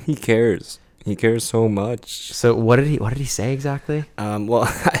remarks. He cares. He cares so much. So what did he say exactly? Well,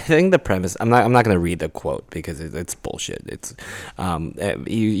 I think the premise. I'm not gonna read the quote because it's bullshit. It's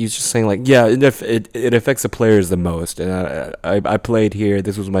he's just saying like, yeah, it affects the players the most. And I played here.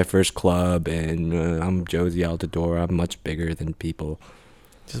 This was my first club, and I'm Josie Altidore. I'm much bigger than people.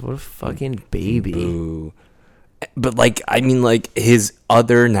 Just what a fucking baby. Boo. But like, I mean, like his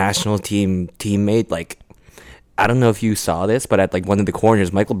other national team teammate, like, I don't know if you saw this, but at like one of the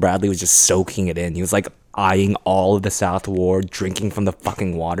corners, Michael Bradley was just soaking it in. He was like eyeing all of the South Ward, drinking from the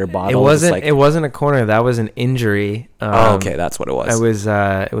fucking water bottle. It wasn't a corner. That was an injury. Okay, that's what it was.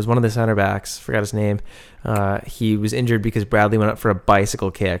 It was one of the center backs. Forgot his name. He was injured because Bradley went up for a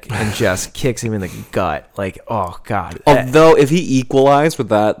bicycle kick and just kicks him in the gut. Like, oh god. Although if he equalized with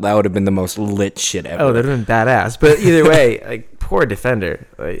that would have been the most lit shit ever. Oh, that'd have been badass. But either way, like, poor defender.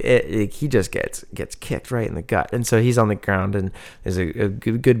 He just gets kicked right in the gut, and so he's on the ground, and there's a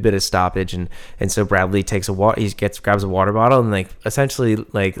good bit of stoppage, and so Bradley takes grabs a water bottle and like essentially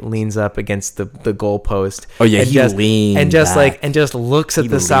like leans up against the goal post. Oh yeah, and just looks at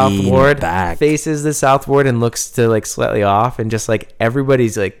the South Ward, faces the South Ward, and looks to like slightly off, and just like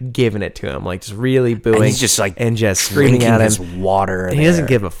everybody's like giving it to him, like just really booing. And he's just like and just screaming at him. His water. And he doesn't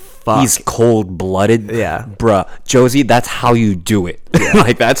give a fuck. He's cold-blooded. Yeah, bruh, Josie, that's how you do it. Yeah.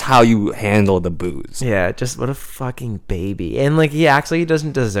 Like that's how you handle the booze. Yeah, just what a fucking baby. And like he acts like he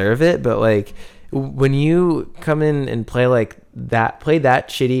doesn't deserve it, but like when you come in and play that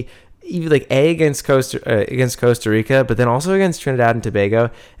shitty, even like against Costa Rica, but then also against Trinidad and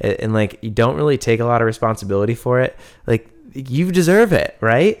Tobago, and like you don't really take a lot of responsibility for it, like you deserve it,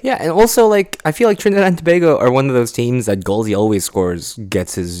 right? Yeah, and also like I feel like Trinidad and Tobago are one of those teams that goals he always scores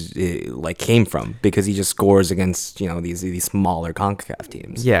gets his came from, because he just scores against these smaller CONCACAF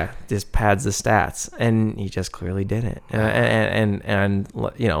teams. Yeah, just pads the stats, and he just clearly didn't. And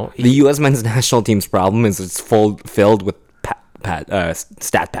the U.S. men's national team's problem is it's filled with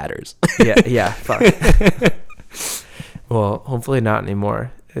stat padders. yeah. Fuck. Well, hopefully not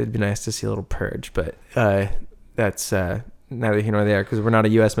anymore. It'd be nice to see a little purge, but that's neither here nor there, because we're not a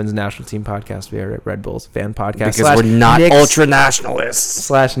U.S. men's national team podcast. We are a Red Bulls fan podcast. Because we're not ultra nationalists.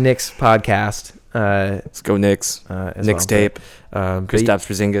 / Knicks podcast. Let's go Knicks. Knicks tape. Kristaps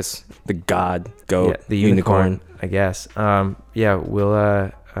Porzingis, the god, goat, the unicorn, I guess.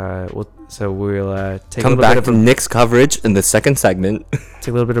 We'll take come back to Knicks coverage in the second segment. Take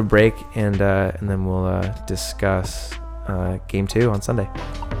a little bit of break, and then we'll discuss game 2 on Sunday.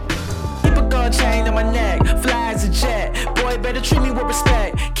 Keep a gold chain on my neck, fly as a jet. Boy, better treat me with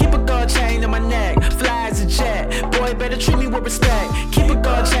respect. Keep a gold chain on my neck, fly as a jet. Boy, better treat me with respect. Keep a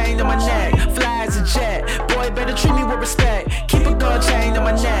gold chain on my neck, fly as a jet. Boy, better treat me with respect. Keep a gold chain on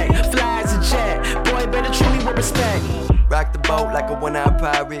my neck, fly as a jet. Boy, better treat me with respect. Rock the boat like a one-eyed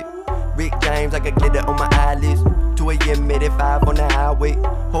pirate. Rick James like a glitter on my eyelids. 2 a.m. made it 5 on the highway.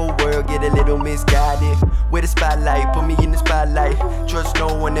 Whole world get a little misguided. With the spotlight, put me in the spotlight. Trust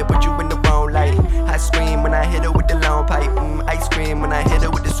no one that put you in the wrong light. I scream when I hit her with the long pipe. Ice cream when I hit her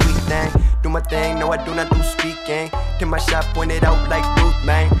with the sweet thing. Do my thing, no I do not do speaking. Till my shot pointed out like Ruth,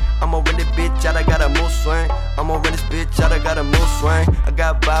 man. I'ma run this bitch out, I got a move swing. I'ma run this bitch out, I got a move swing. I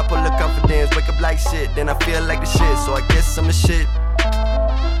got bipolar confidence, wake up like shit. Then I feel like the shit, so I guess I'm the shit.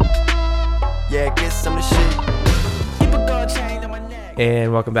 Yeah, I guess I'm the shit. Keep a gold chain on my neck.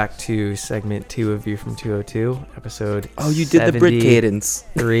 And welcome back to segment 2 of View from 202, episode. Oh, you did the Brit cadence.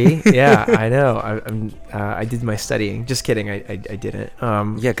 3. Yeah, I know. I did my studying. Just kidding. I didn't.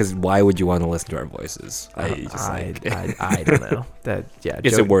 Yeah, because why would you want to listen to our voices? I don't know.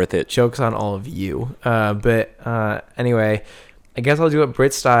 Is it worth it? Jokes on all of you. But anyway, I guess I'll do it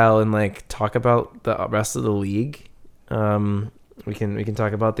Brit style and like talk about the rest of the league. We can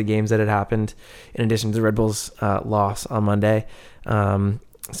talk about the games that had happened in addition to the Red Bulls loss on Monday.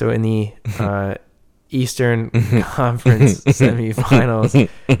 So in the Eastern Conference semifinals,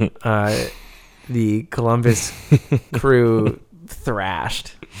 the Columbus Crew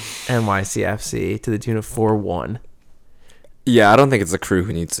thrashed NYCFC to the tune of 4-1. Yeah, I don't think it's the Crew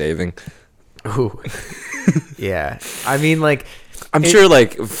who needs saving. Ooh. Yeah. I mean, like, I'm sure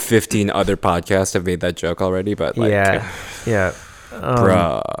like 15 other podcasts have made that joke already, but like, yeah.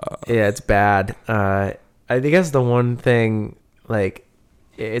 Bruh. Yeah, it's bad. I guess the one thing, like,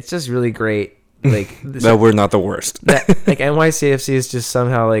 it's just really great. Like that we're not the worst. Like NYCFC is just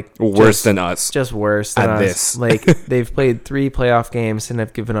somehow like worse than us. Just worse than at us. This. Like they've played 3 playoff games and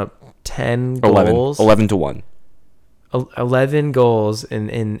have given up 10 goals. 11-1. 11 goals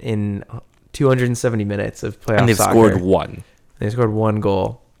in 270 minutes of playoff and they've soccer. scored 1. They scored 1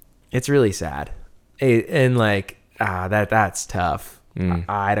 goal. It's really sad. And like that's tough.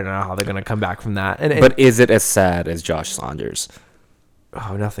 I don't know how they're going to come back from that. But is it as sad as Josh Saunders?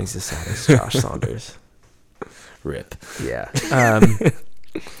 Oh, nothing's as sad as Josh Saunders. Rip. Yeah.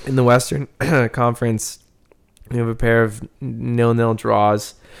 In the Western Conference, we have a pair of 0-0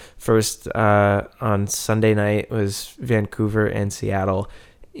 draws. First on Sunday night was Vancouver and Seattle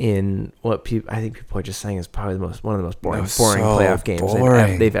in what I think people are just saying is probably one of the most boring playoff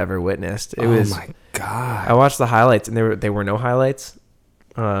games they've ever witnessed. It was, my God. I watched the highlights and there were no highlights.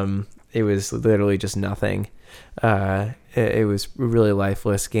 It was literally just nothing. It was a really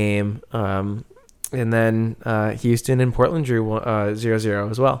lifeless game. And then Houston and Portland drew 0-0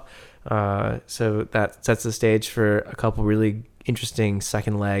 as well. So that sets the stage for a couple really interesting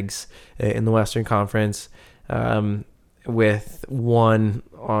second legs in the Western Conference, with one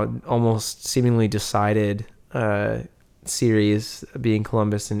almost seemingly decided series being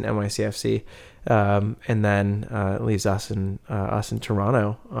Columbus and NYCFC, and then leaves us in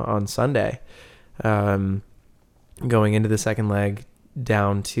Toronto on Sunday. Going into the second leg,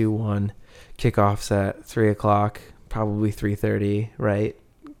 down 2-1, kickoffs at 3:00, probably 3:30, right?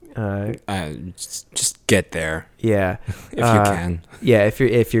 Just get there. Yeah, if you can. Yeah,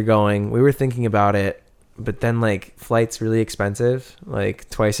 if you're going, we were thinking about it, but then like flight's really expensive, like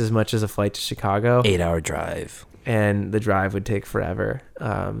twice as much as a flight to Chicago. 8-hour drive, and the drive would take forever.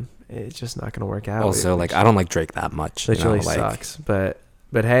 It's just not going to work out. Also, I don't like Drake that much. Which really sucks.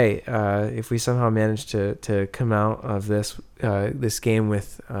 But hey, if we somehow manage to come out of this game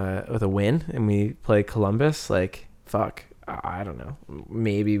with a win and we play Columbus, fuck. I don't know.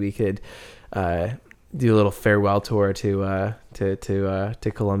 Maybe we could do a little farewell tour to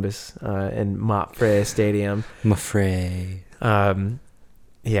Columbus and Mopfre Stadium. Mopfre.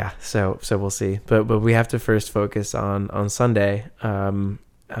 Yeah. So we'll see. But we have to first focus on Sunday. In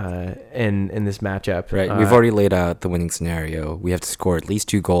this matchup. Right. We've already laid out the winning scenario. We have to score at least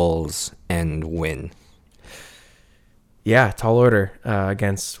 2 goals and win. Yeah, tall order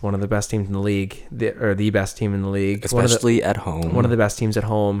against one of the best teams in the league, the best team in the league, especially at home. One of the best teams at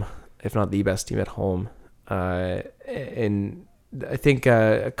home, if not the best team at home. And I think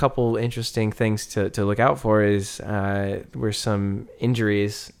a couple interesting things to look out for were some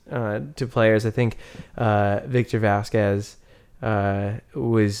injuries to players. I think Victor Vasquez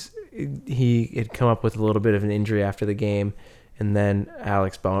he had come up with a little bit of an injury after the game, and then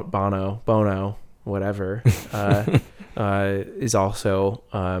Alex Bono, whatever. Is also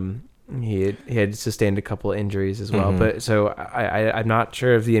he had sustained a couple of injuries as well. But so I'm not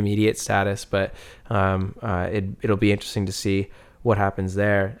sure of the immediate status, but it'll be interesting to see what happens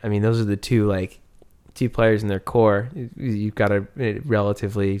there. I mean, those are the two players in their core. You've got a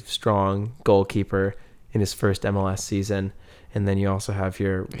relatively strong goalkeeper in his first MLS season, and then you also have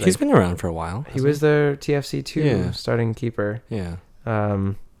your he's been around for a while. He was their TFC2 starting keeper. Yeah.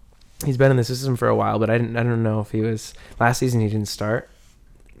 He's been in the system for a while, but I don't know if he was last season. He didn't start.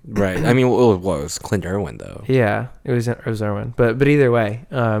 Right. I mean, it was Clint Irwin though. Yeah, it was Irwin. But either way,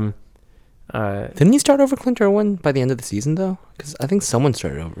 didn't he start over Clint Irwin by the end of the season though? Because I think someone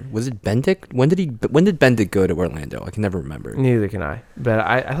started over. Was it Bendick? When did Bendick go to Orlando? I can never remember. Neither can I. But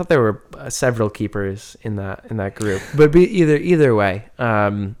I thought there were several keepers in that group. But either way,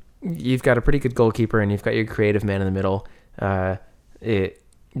 you've got a pretty good goalkeeper and you've got your creative man in the middle.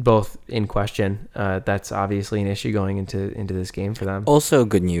 Both in question. That's obviously an issue going into this game for them. Also,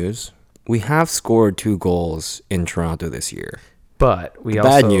 good news: we have scored 2 goals in Toronto this year. But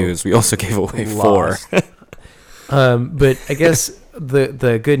bad news: we also gave away 4. But I guess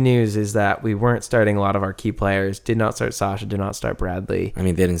the good news is that we weren't starting a lot of our key players. Did not start Sasha. Did not start Bradley. I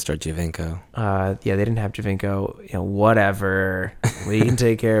mean, they didn't start Javinko. Yeah, they didn't have Javinko. Whatever. We can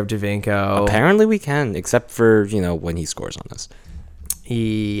take care of Javinko. Apparently, we can, except for when he scores on us.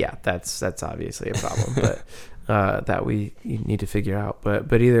 Yeah, that's obviously a problem, but that we need to figure out.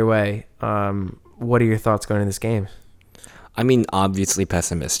 But either way, what are your thoughts going into this game? I mean, obviously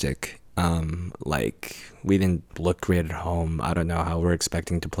pessimistic. We didn't look great at home. I don't know how we're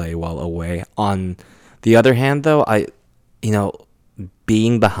expecting to play well away. On the other hand, though,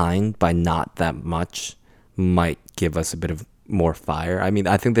 being behind by not that much might give us a bit of more fire. I mean,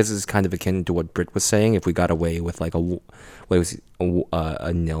 I think this is kind of akin to what Brit was saying. If we got away with a 0-0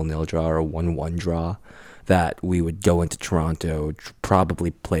 draw or a 1-1 draw, that we would go into Toronto,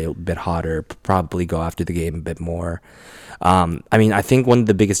 probably play a bit hotter, probably go after the game a bit more. I mean, I think one of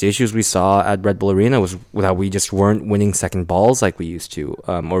the biggest issues we saw at Red Bull Arena was that we just weren't winning second balls like we used to,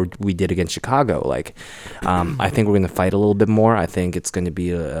 or we did against Chicago. Like, I think we're going to fight a little bit more. I think it's going to be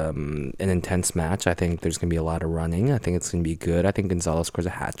an intense match. I think there's going to be a lot of running. I think it's going to be good. I think Gonzalez scores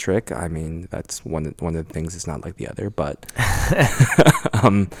a hat trick. I mean, that's one of the things. It's not like the other, but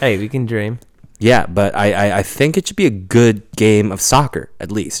Hey, we can dream. yeah, but I think it should be a good game of soccer,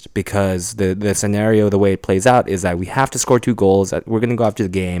 at least, because the scenario, the way it plays out, is that we have to score 2 goals. We're going to go after the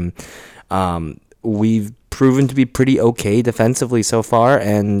game. We've proven to be pretty okay defensively so far,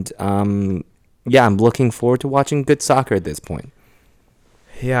 and yeah, I'm looking forward to watching good soccer at this point.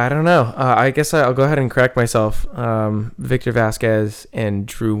 Yeah, I don't know. I guess I'll go ahead and correct myself. Victor Vasquez and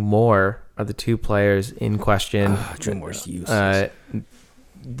Drew Moore are the 2 players in question. Drew Moore's useless.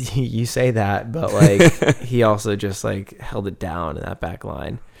 You say that, but like he also just like held it down in that back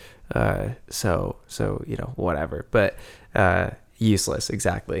line. So whatever. But useless,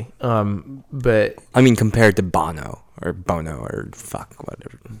 exactly. But I mean, compared to Bono or fuck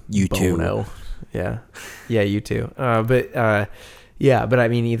whatever. U2. Bono. Yeah, U2. But I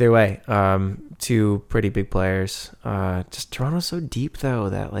mean, either way, 2 pretty big players. Just Toronto's so deep though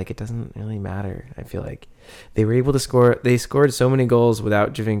that like it doesn't really matter. I feel like they were able to score. They scored so many goals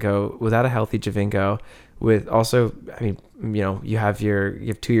without Javinko, without a healthy Javinko. With also, I mean, you have 2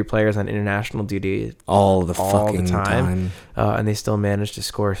 of your players on international duty all the time. And they still managed to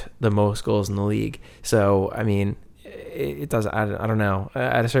score the most goals in the league. So I mean, it does. I don't know.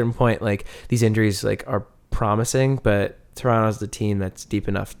 At a certain point, like these injuries like are promising, but Toronto's the team that's deep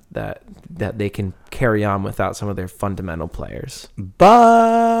enough that they can carry on without some of their fundamental players.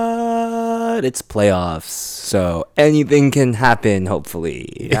 But it's playoffs, so anything can happen.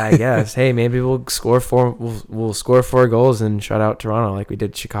 Hopefully, yeah, I guess. Hey, maybe we'll score 4. We'll score 4 goals and shut out Toronto like we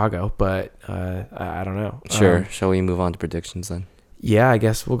did Chicago. But I don't know. Sure. Shall we move on to predictions then? Yeah, I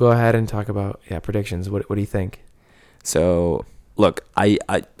guess we'll go ahead and talk about predictions. What do you think? So look, I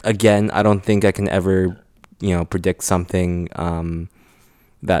don't think I can ever predict something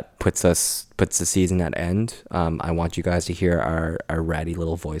that puts the season at end. I want you guys to hear our ratty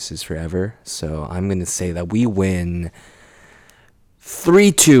little voices forever. So I'm going to say that we win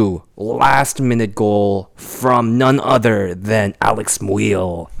 3-2, last minute goal from none other than Alex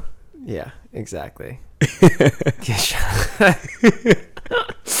Muil. Yeah, exactly.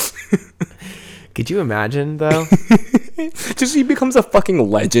 Could you imagine though? Just he becomes a fucking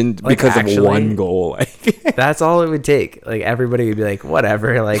legend like, because of 1 goal. That's all it would take. Like everybody would be like,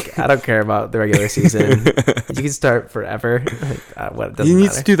 whatever. Like I don't care about the regular season. You can start forever. What doesn't he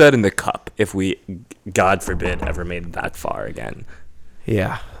needs matter. to do that in the cup if we, God forbid, ever made that far again.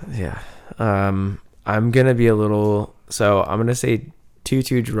 Yeah. I'm gonna be a little. So I'm gonna say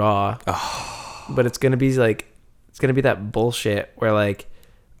 2-2 draw. Oh. But it's gonna be that bullshit where like,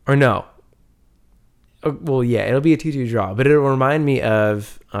 or no. Well, yeah, it'll be a 2-2 draw, but it'll remind me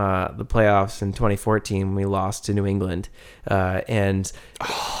of the playoffs in 2014 when we lost to New England, and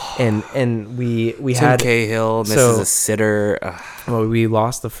we Tim had Cahill misses a sitter. Well, we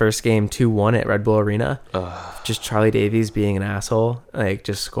lost the first game 2-1 at Red Bull Arena. Just Charlie Davies being an asshole, like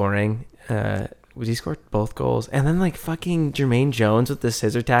just scoring. He scored both goals, and then like fucking Jermaine Jones with the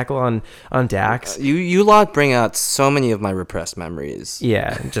scissor tackle on Dax. You lot bring out so many of my repressed memories.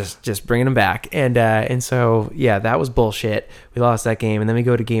 Yeah, just bringing them back, and so yeah, that was bullshit. We lost that game, and then we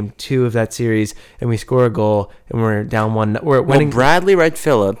go to game 2 of that series, and we score a goal, and we're down 1. We're winning. Well, Bradley Wright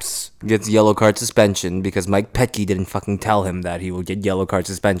Phillips gets yellow card suspension because Mike Petke didn't fucking tell him that he would get yellow card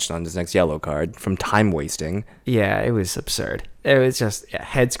suspension on his next yellow card from time wasting. Yeah, it was absurd. It was just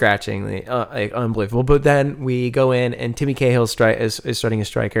head scratchingly like unbelievable. But then we go in and Timmy Cahill is starting a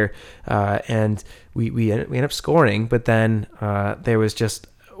striker, and we end up scoring. But then there was just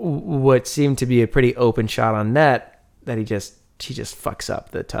what seemed to be a pretty open shot on net that he just fucks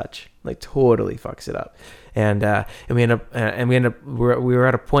up the touch, like totally fucks it up. And we were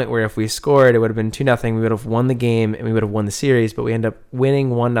at a point where if we scored, it would have been 2-0. We would have won the game and we would have won the series. But we end up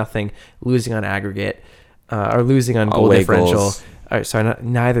winning 1-0, losing on aggregate. Or losing on goal away differential. Sorry,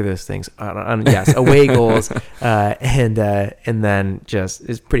 neither of those things. Yes, away goals, and then just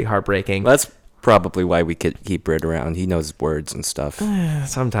it's pretty heartbreaking. That's probably why we could keep Brit around. He knows words and stuff.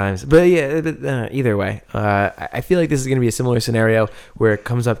 Sometimes, but yeah, either way, I feel like this is going to be a similar scenario where it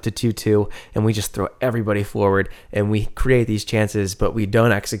comes up to 2-2, and we just throw everybody forward, and we create these chances, but we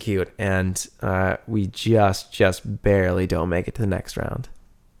don't execute, and we just barely don't make it to the next round.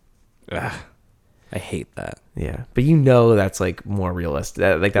 I hate that. Yeah, but you know that's like more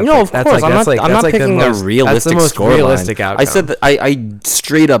realistic. Like that's No, like, of that's course. like, that's like, I'm that's not like picking the most, a realistic that's the most scoreline. realistic outcome. I said that I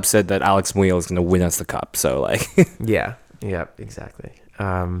straight up said that Alex Muehl is going to win us the cup. So like, yeah, exactly.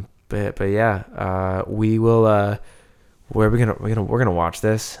 But yeah, we will. Where are we gonna we're gonna watch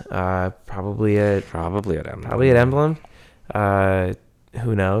this? Probably at Emblem.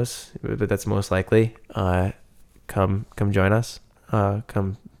 Who knows? But that's most likely. Come join us.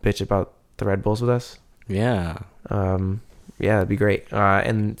 Come bitch about the Red Bulls with us. yeah, Yeah, that'd be great.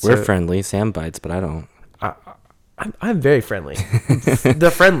 And so, we're friendly. Sam bites, but I don't. I'm very friendly,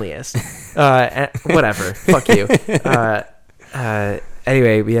 the friendliest. Whatever. Fuck you.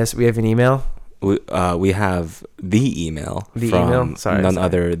 Anyway, we have an email. We have the email Email? Sorry.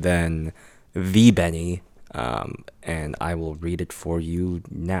 other than the Benny, and I will read it for you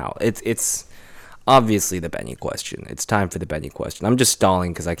now. It's obviously the Benny question. It's time for the Benny question. I'm just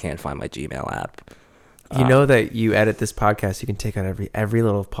stalling because I can't find my Gmail app. You know that you edit this podcast, you can take out every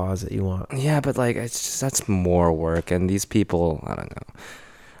little pause that you want. Yeah, but like it's just, that's more work, and these people, I don't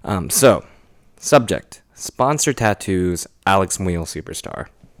know. So, subject: sponsor tattoos. Alex Muehl superstar.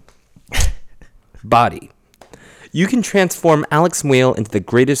 Body: you can transform Alex Muehl into the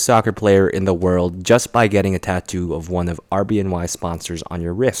greatest soccer player in the world just by getting a tattoo of one of RBNY sponsors on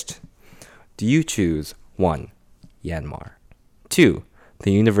your wrist. Do you choose 1. Yanmar, 2.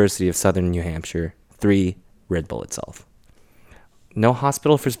 the University of Southern New Hampshire, 3. Red Bull itself? No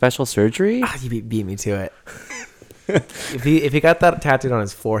hospital for special surgery? You beat me to it. if he got that tattooed on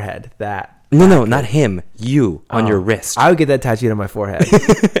his forehead, No, not him. You on your wrist. I would get that tattooed on my forehead.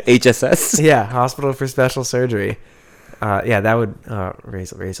 HSS? Yeah, hospital for special surgery. Yeah, that would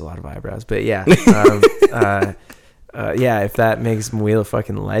raise a lot of eyebrows. But yeah, yeah, if that makes Muehl a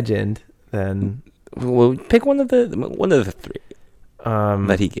fucking legend, then Well, pick one of the 3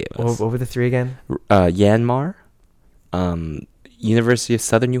 that he gave us. What were the 3 again? Yanmar, University of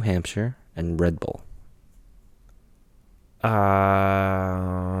Southern New Hampshire, and Red Bull. Those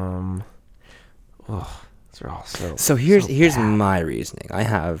are all So here's bad. my reasoning. I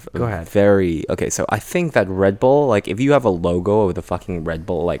have Go ahead. So I think that Red Bull, like if you have a logo of the fucking Red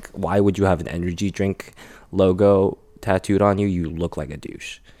Bull, like why would you have an energy drink logo tattooed on you? You look like a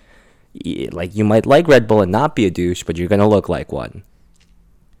douche. Like you might like Red Bull and not be a douche, but you're gonna look like one.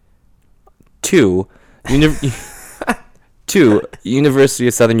 2, University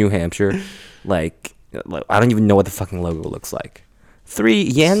of Southern New Hampshire. Like I don't even know what the fucking logo looks like. 3,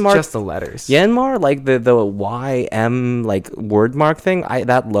 Yanmar. Just the letters. Yanmar, like the YM like word mark thing.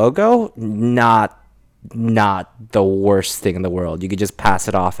 That logo, not the worst thing in the world. You could just pass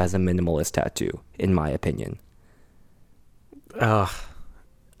it off as a minimalist tattoo, in my opinion.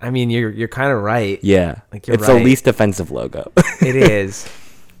 I mean, you're kind of right. Yeah, Like, you're it's right. the least offensive logo. It is,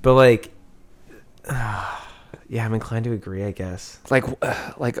 but like, yeah, I'm inclined to agree. I guess. like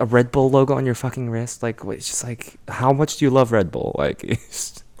a Red Bull logo on your fucking wrist. Like it's just like, how much do you love Red Bull? Like,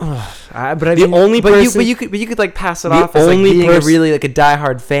 it's, But you could like pass it The off as like only being person- a really like a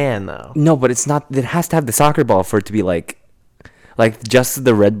diehard fan though. no, but it's not. It has to have the soccer ball for it to be like just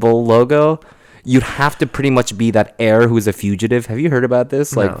the Red Bull logo. You'd have to pretty much be that heir who's a fugitive. Have you heard about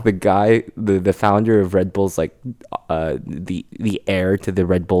this? No. Like the guy, the founder of Red Bull's like the heir to the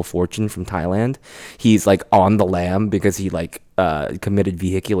Red Bull fortune from Thailand. He's like on the lam because he like committed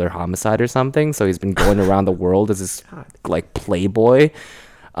vehicular homicide or something. So he's been going around the world as this like playboy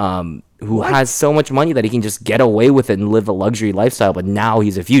who has so much money that he can just get away with it and live a luxury lifestyle. But now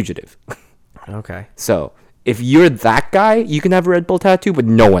he's a fugitive. Okay. So if you're that guy, you can have a Red Bull tattoo, but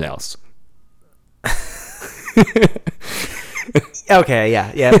no one else. Okay.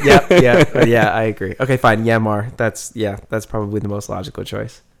 Yeah. I agree. Okay, fine. Yanmar. That's probably the most logical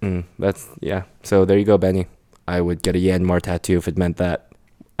choice. So there you go, Benny. I would get a Yanmar tattoo if it meant that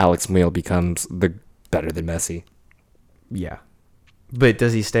Alex Muehl becomes the better than Messi. Yeah. But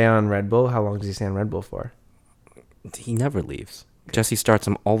does he stay on Red Bull? How long does he stay on Red Bull for? He never leaves. Jesse starts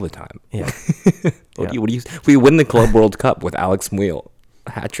him all the time. Yeah. We win the Club World Cup with Alex Muehl.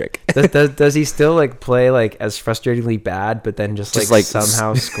 Hat trick. Does he still like play like as frustratingly bad, but then just like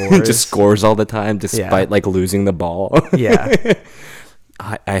somehow scores? Just scores all the time despite like losing the ball. Yeah.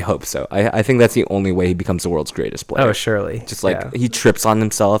 I hope so. I think that's the only way he becomes the world's greatest player. Oh, surely. Just like he trips on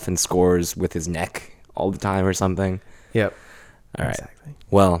himself and scores with his neck all the time or something. Yep. All right. Exactly.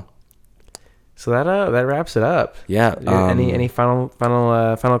 Well, so that wraps it up. yeah. Any final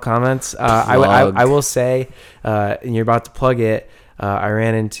comments? I will say, and you're about to plug it. I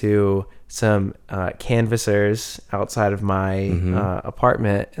ran into some canvassers outside of my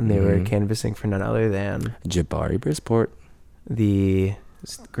apartment, and they were canvassing for none other than Jabari Brisport. the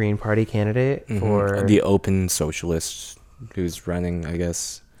Green Party candidate for the Open Socialist who's running, I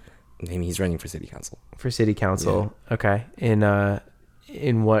guess. He's running for city council. For city council, yeah. Okay.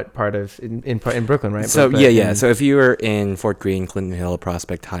 In what part of in Brooklyn, right? So So if you were in Fort Greene, Clinton Hill,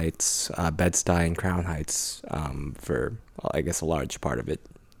 Prospect Heights, Bed-Stuy, Crown Heights, for I guess a large part of it,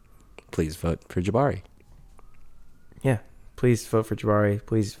 please vote for Jabari. Yeah, please vote for Jabari.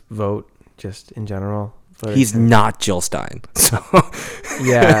 Please vote just in general. He's not Jill Stein. So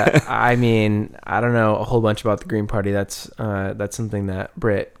yeah, I mean, I don't know a whole bunch about the Green Party. That's something that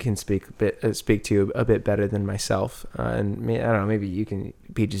Brit can speak to a bit better than myself. And I don't know, maybe you can,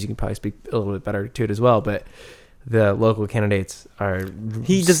 Peaches, you can probably speak a little bit better to it as well. But the local candidates are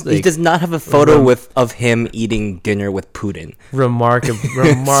he does not have a photo of him eating dinner with Putin.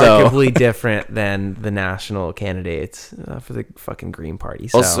 Remarkably different than the national candidates for the fucking Green Party.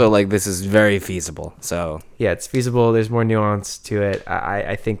 So, also, like, this is very feasible. So yeah, it's feasible. There's more nuance to it.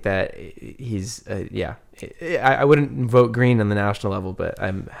 I think that he's I wouldn't vote Green on the national level, but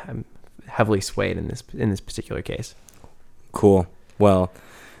I'm heavily swayed in this particular case. Cool. Well,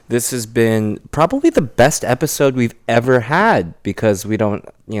 this has been probably the best episode we've ever had because we don't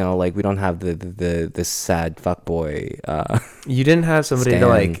have the sad fuckboy. You didn't have somebody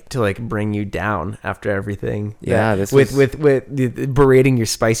to bring you down after everything. Yeah, with berating your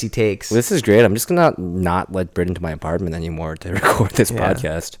spicy takes. This is great. I'm just gonna not let Brit into my apartment anymore to record this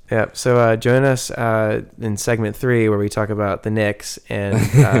podcast. Yeah. So join us in segment 3 where we talk about the Knicks and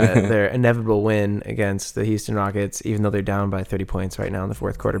their inevitable win against the Houston Rockets, even though they're down by 30 points right now in the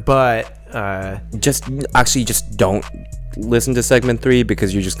fourth quarter. But just don't listen to segment 3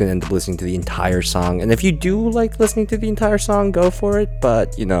 because you're just gonna end up listening to the entire song. And if you do like listening to the entire song, go for it.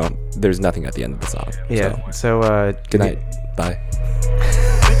 But there's nothing at the end of the song. Yeah. So good night. Bye.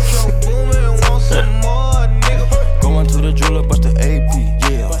 Going to the jeweler, bust the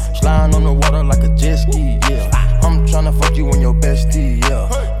AP, yeah. Sliding on the water like a jet ski, yeah. I'm tryna fuck you on your bestie,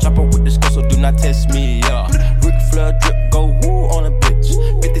 yeah. Chopper with this girl, so do not test me, yeah. Ric Flair drip, go woo on a bitch.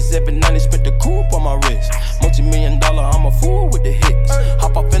 5790, spent the coupe on my wrist. Multi-million-dollar, I'm a fool with the hits.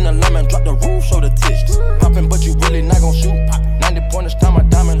 Hop off in the lemon, drop the roof, show the tits. Poppin', but you really not gon' shoot. 90 pointers, time my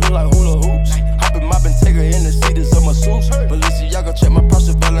diamond look like hula hoops. Hoppin', moppin', take her in the seats of my suits. Balenciaga, check my purse,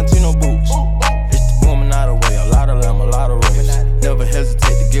 Valentino boots. It's the woman out of way, a lot of them, a lot of race. Never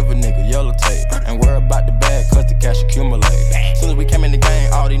hesitate to give a nigga yellow tape. Ain't worry about the bag, cause the cash accumulate. Soon as we came in the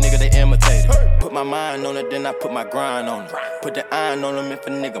game, all these niggas, they imitated. Put my mind on it, then I put my grind on it. Put the iron on them if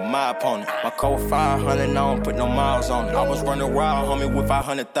a nigga my opponent. My code 500, I don't put no miles on it. I was running wild, homie, with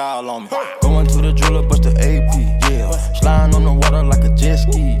 500,000 on me. Going to the jeweler, bust the AP, yeah. Sliding on the water like a jet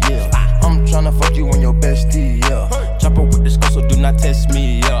ski, yeah. I'm tryna fuck you on your bestie, yeah. Chopper with this girl, so do not test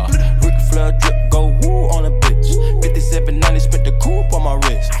me, yeah. Ric Flair drip, go woo on a bitch. 5790, spent the coupe on my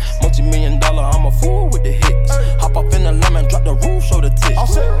wrist. Multi-million-dollar, I'm a fool with the hits. Hop off in the lemon, drop the roof, show the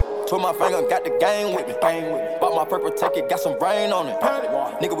tits. Put my finger, got the game with me. Bought my purple ticket, got some rain on it.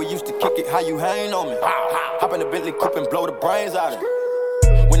 Nigga, we used to kick it, how you hang on me? Hop in the Bentley coupe and blow the brains out of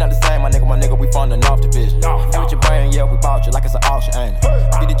it. We not the same, my nigga, we from the North Division. And with your brain, yeah, we bought you like it's an auction, ain't it?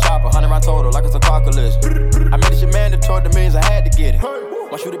 Beat the chopper, 100 round total, like it's a car collision. I made it your man that told the millions, I had to get it.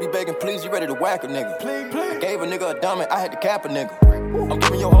 My shooter be begging, please, you ready to whack a nigga? I gave a nigga a dummy, I had to cap a nigga. I'm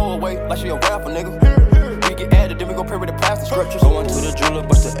giving your whole away like she a rapper, nigga. We get added, then we go pray with the pastor scriptures. Going to the jeweler,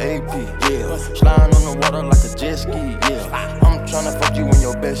 bust the AP, yeah. Sliding on the water like a jet ski, yeah. I'm tryna fuck you on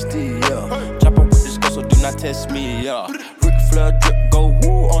your bestie, yeah. Chopper with this girl, so do not test me, yeah. Ric Flair drip, go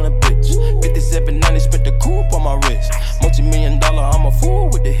woo on a bitch. 5790, spent the coupe on my wrist. Multi-million-dollar, I'm a fool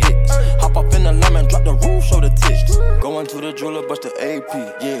with the hits. Hop off in the lemon, drop the roof, show the tits. Going to the jeweler, bust the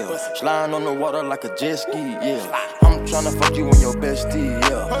AP, yeah. Sliding on the water like a jet ski, yeah. I'm tryna fuck you on your bestie,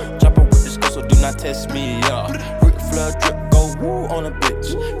 yeah. Chopper with this girl, so do not test me, yeah. Ric Flair drip, go woo on a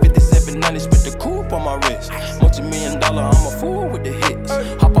bitch. 5790, spent the coupe on my wrist. Multi-million-dollar, I'm a fool with the hits.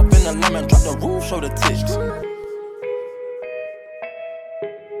 Hop off in the lemon, drop the roof, show the tits.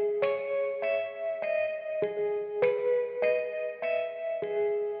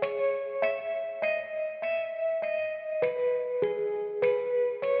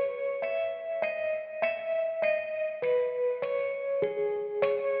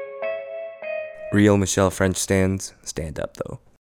 Real Michelle French stands. Stand up, though.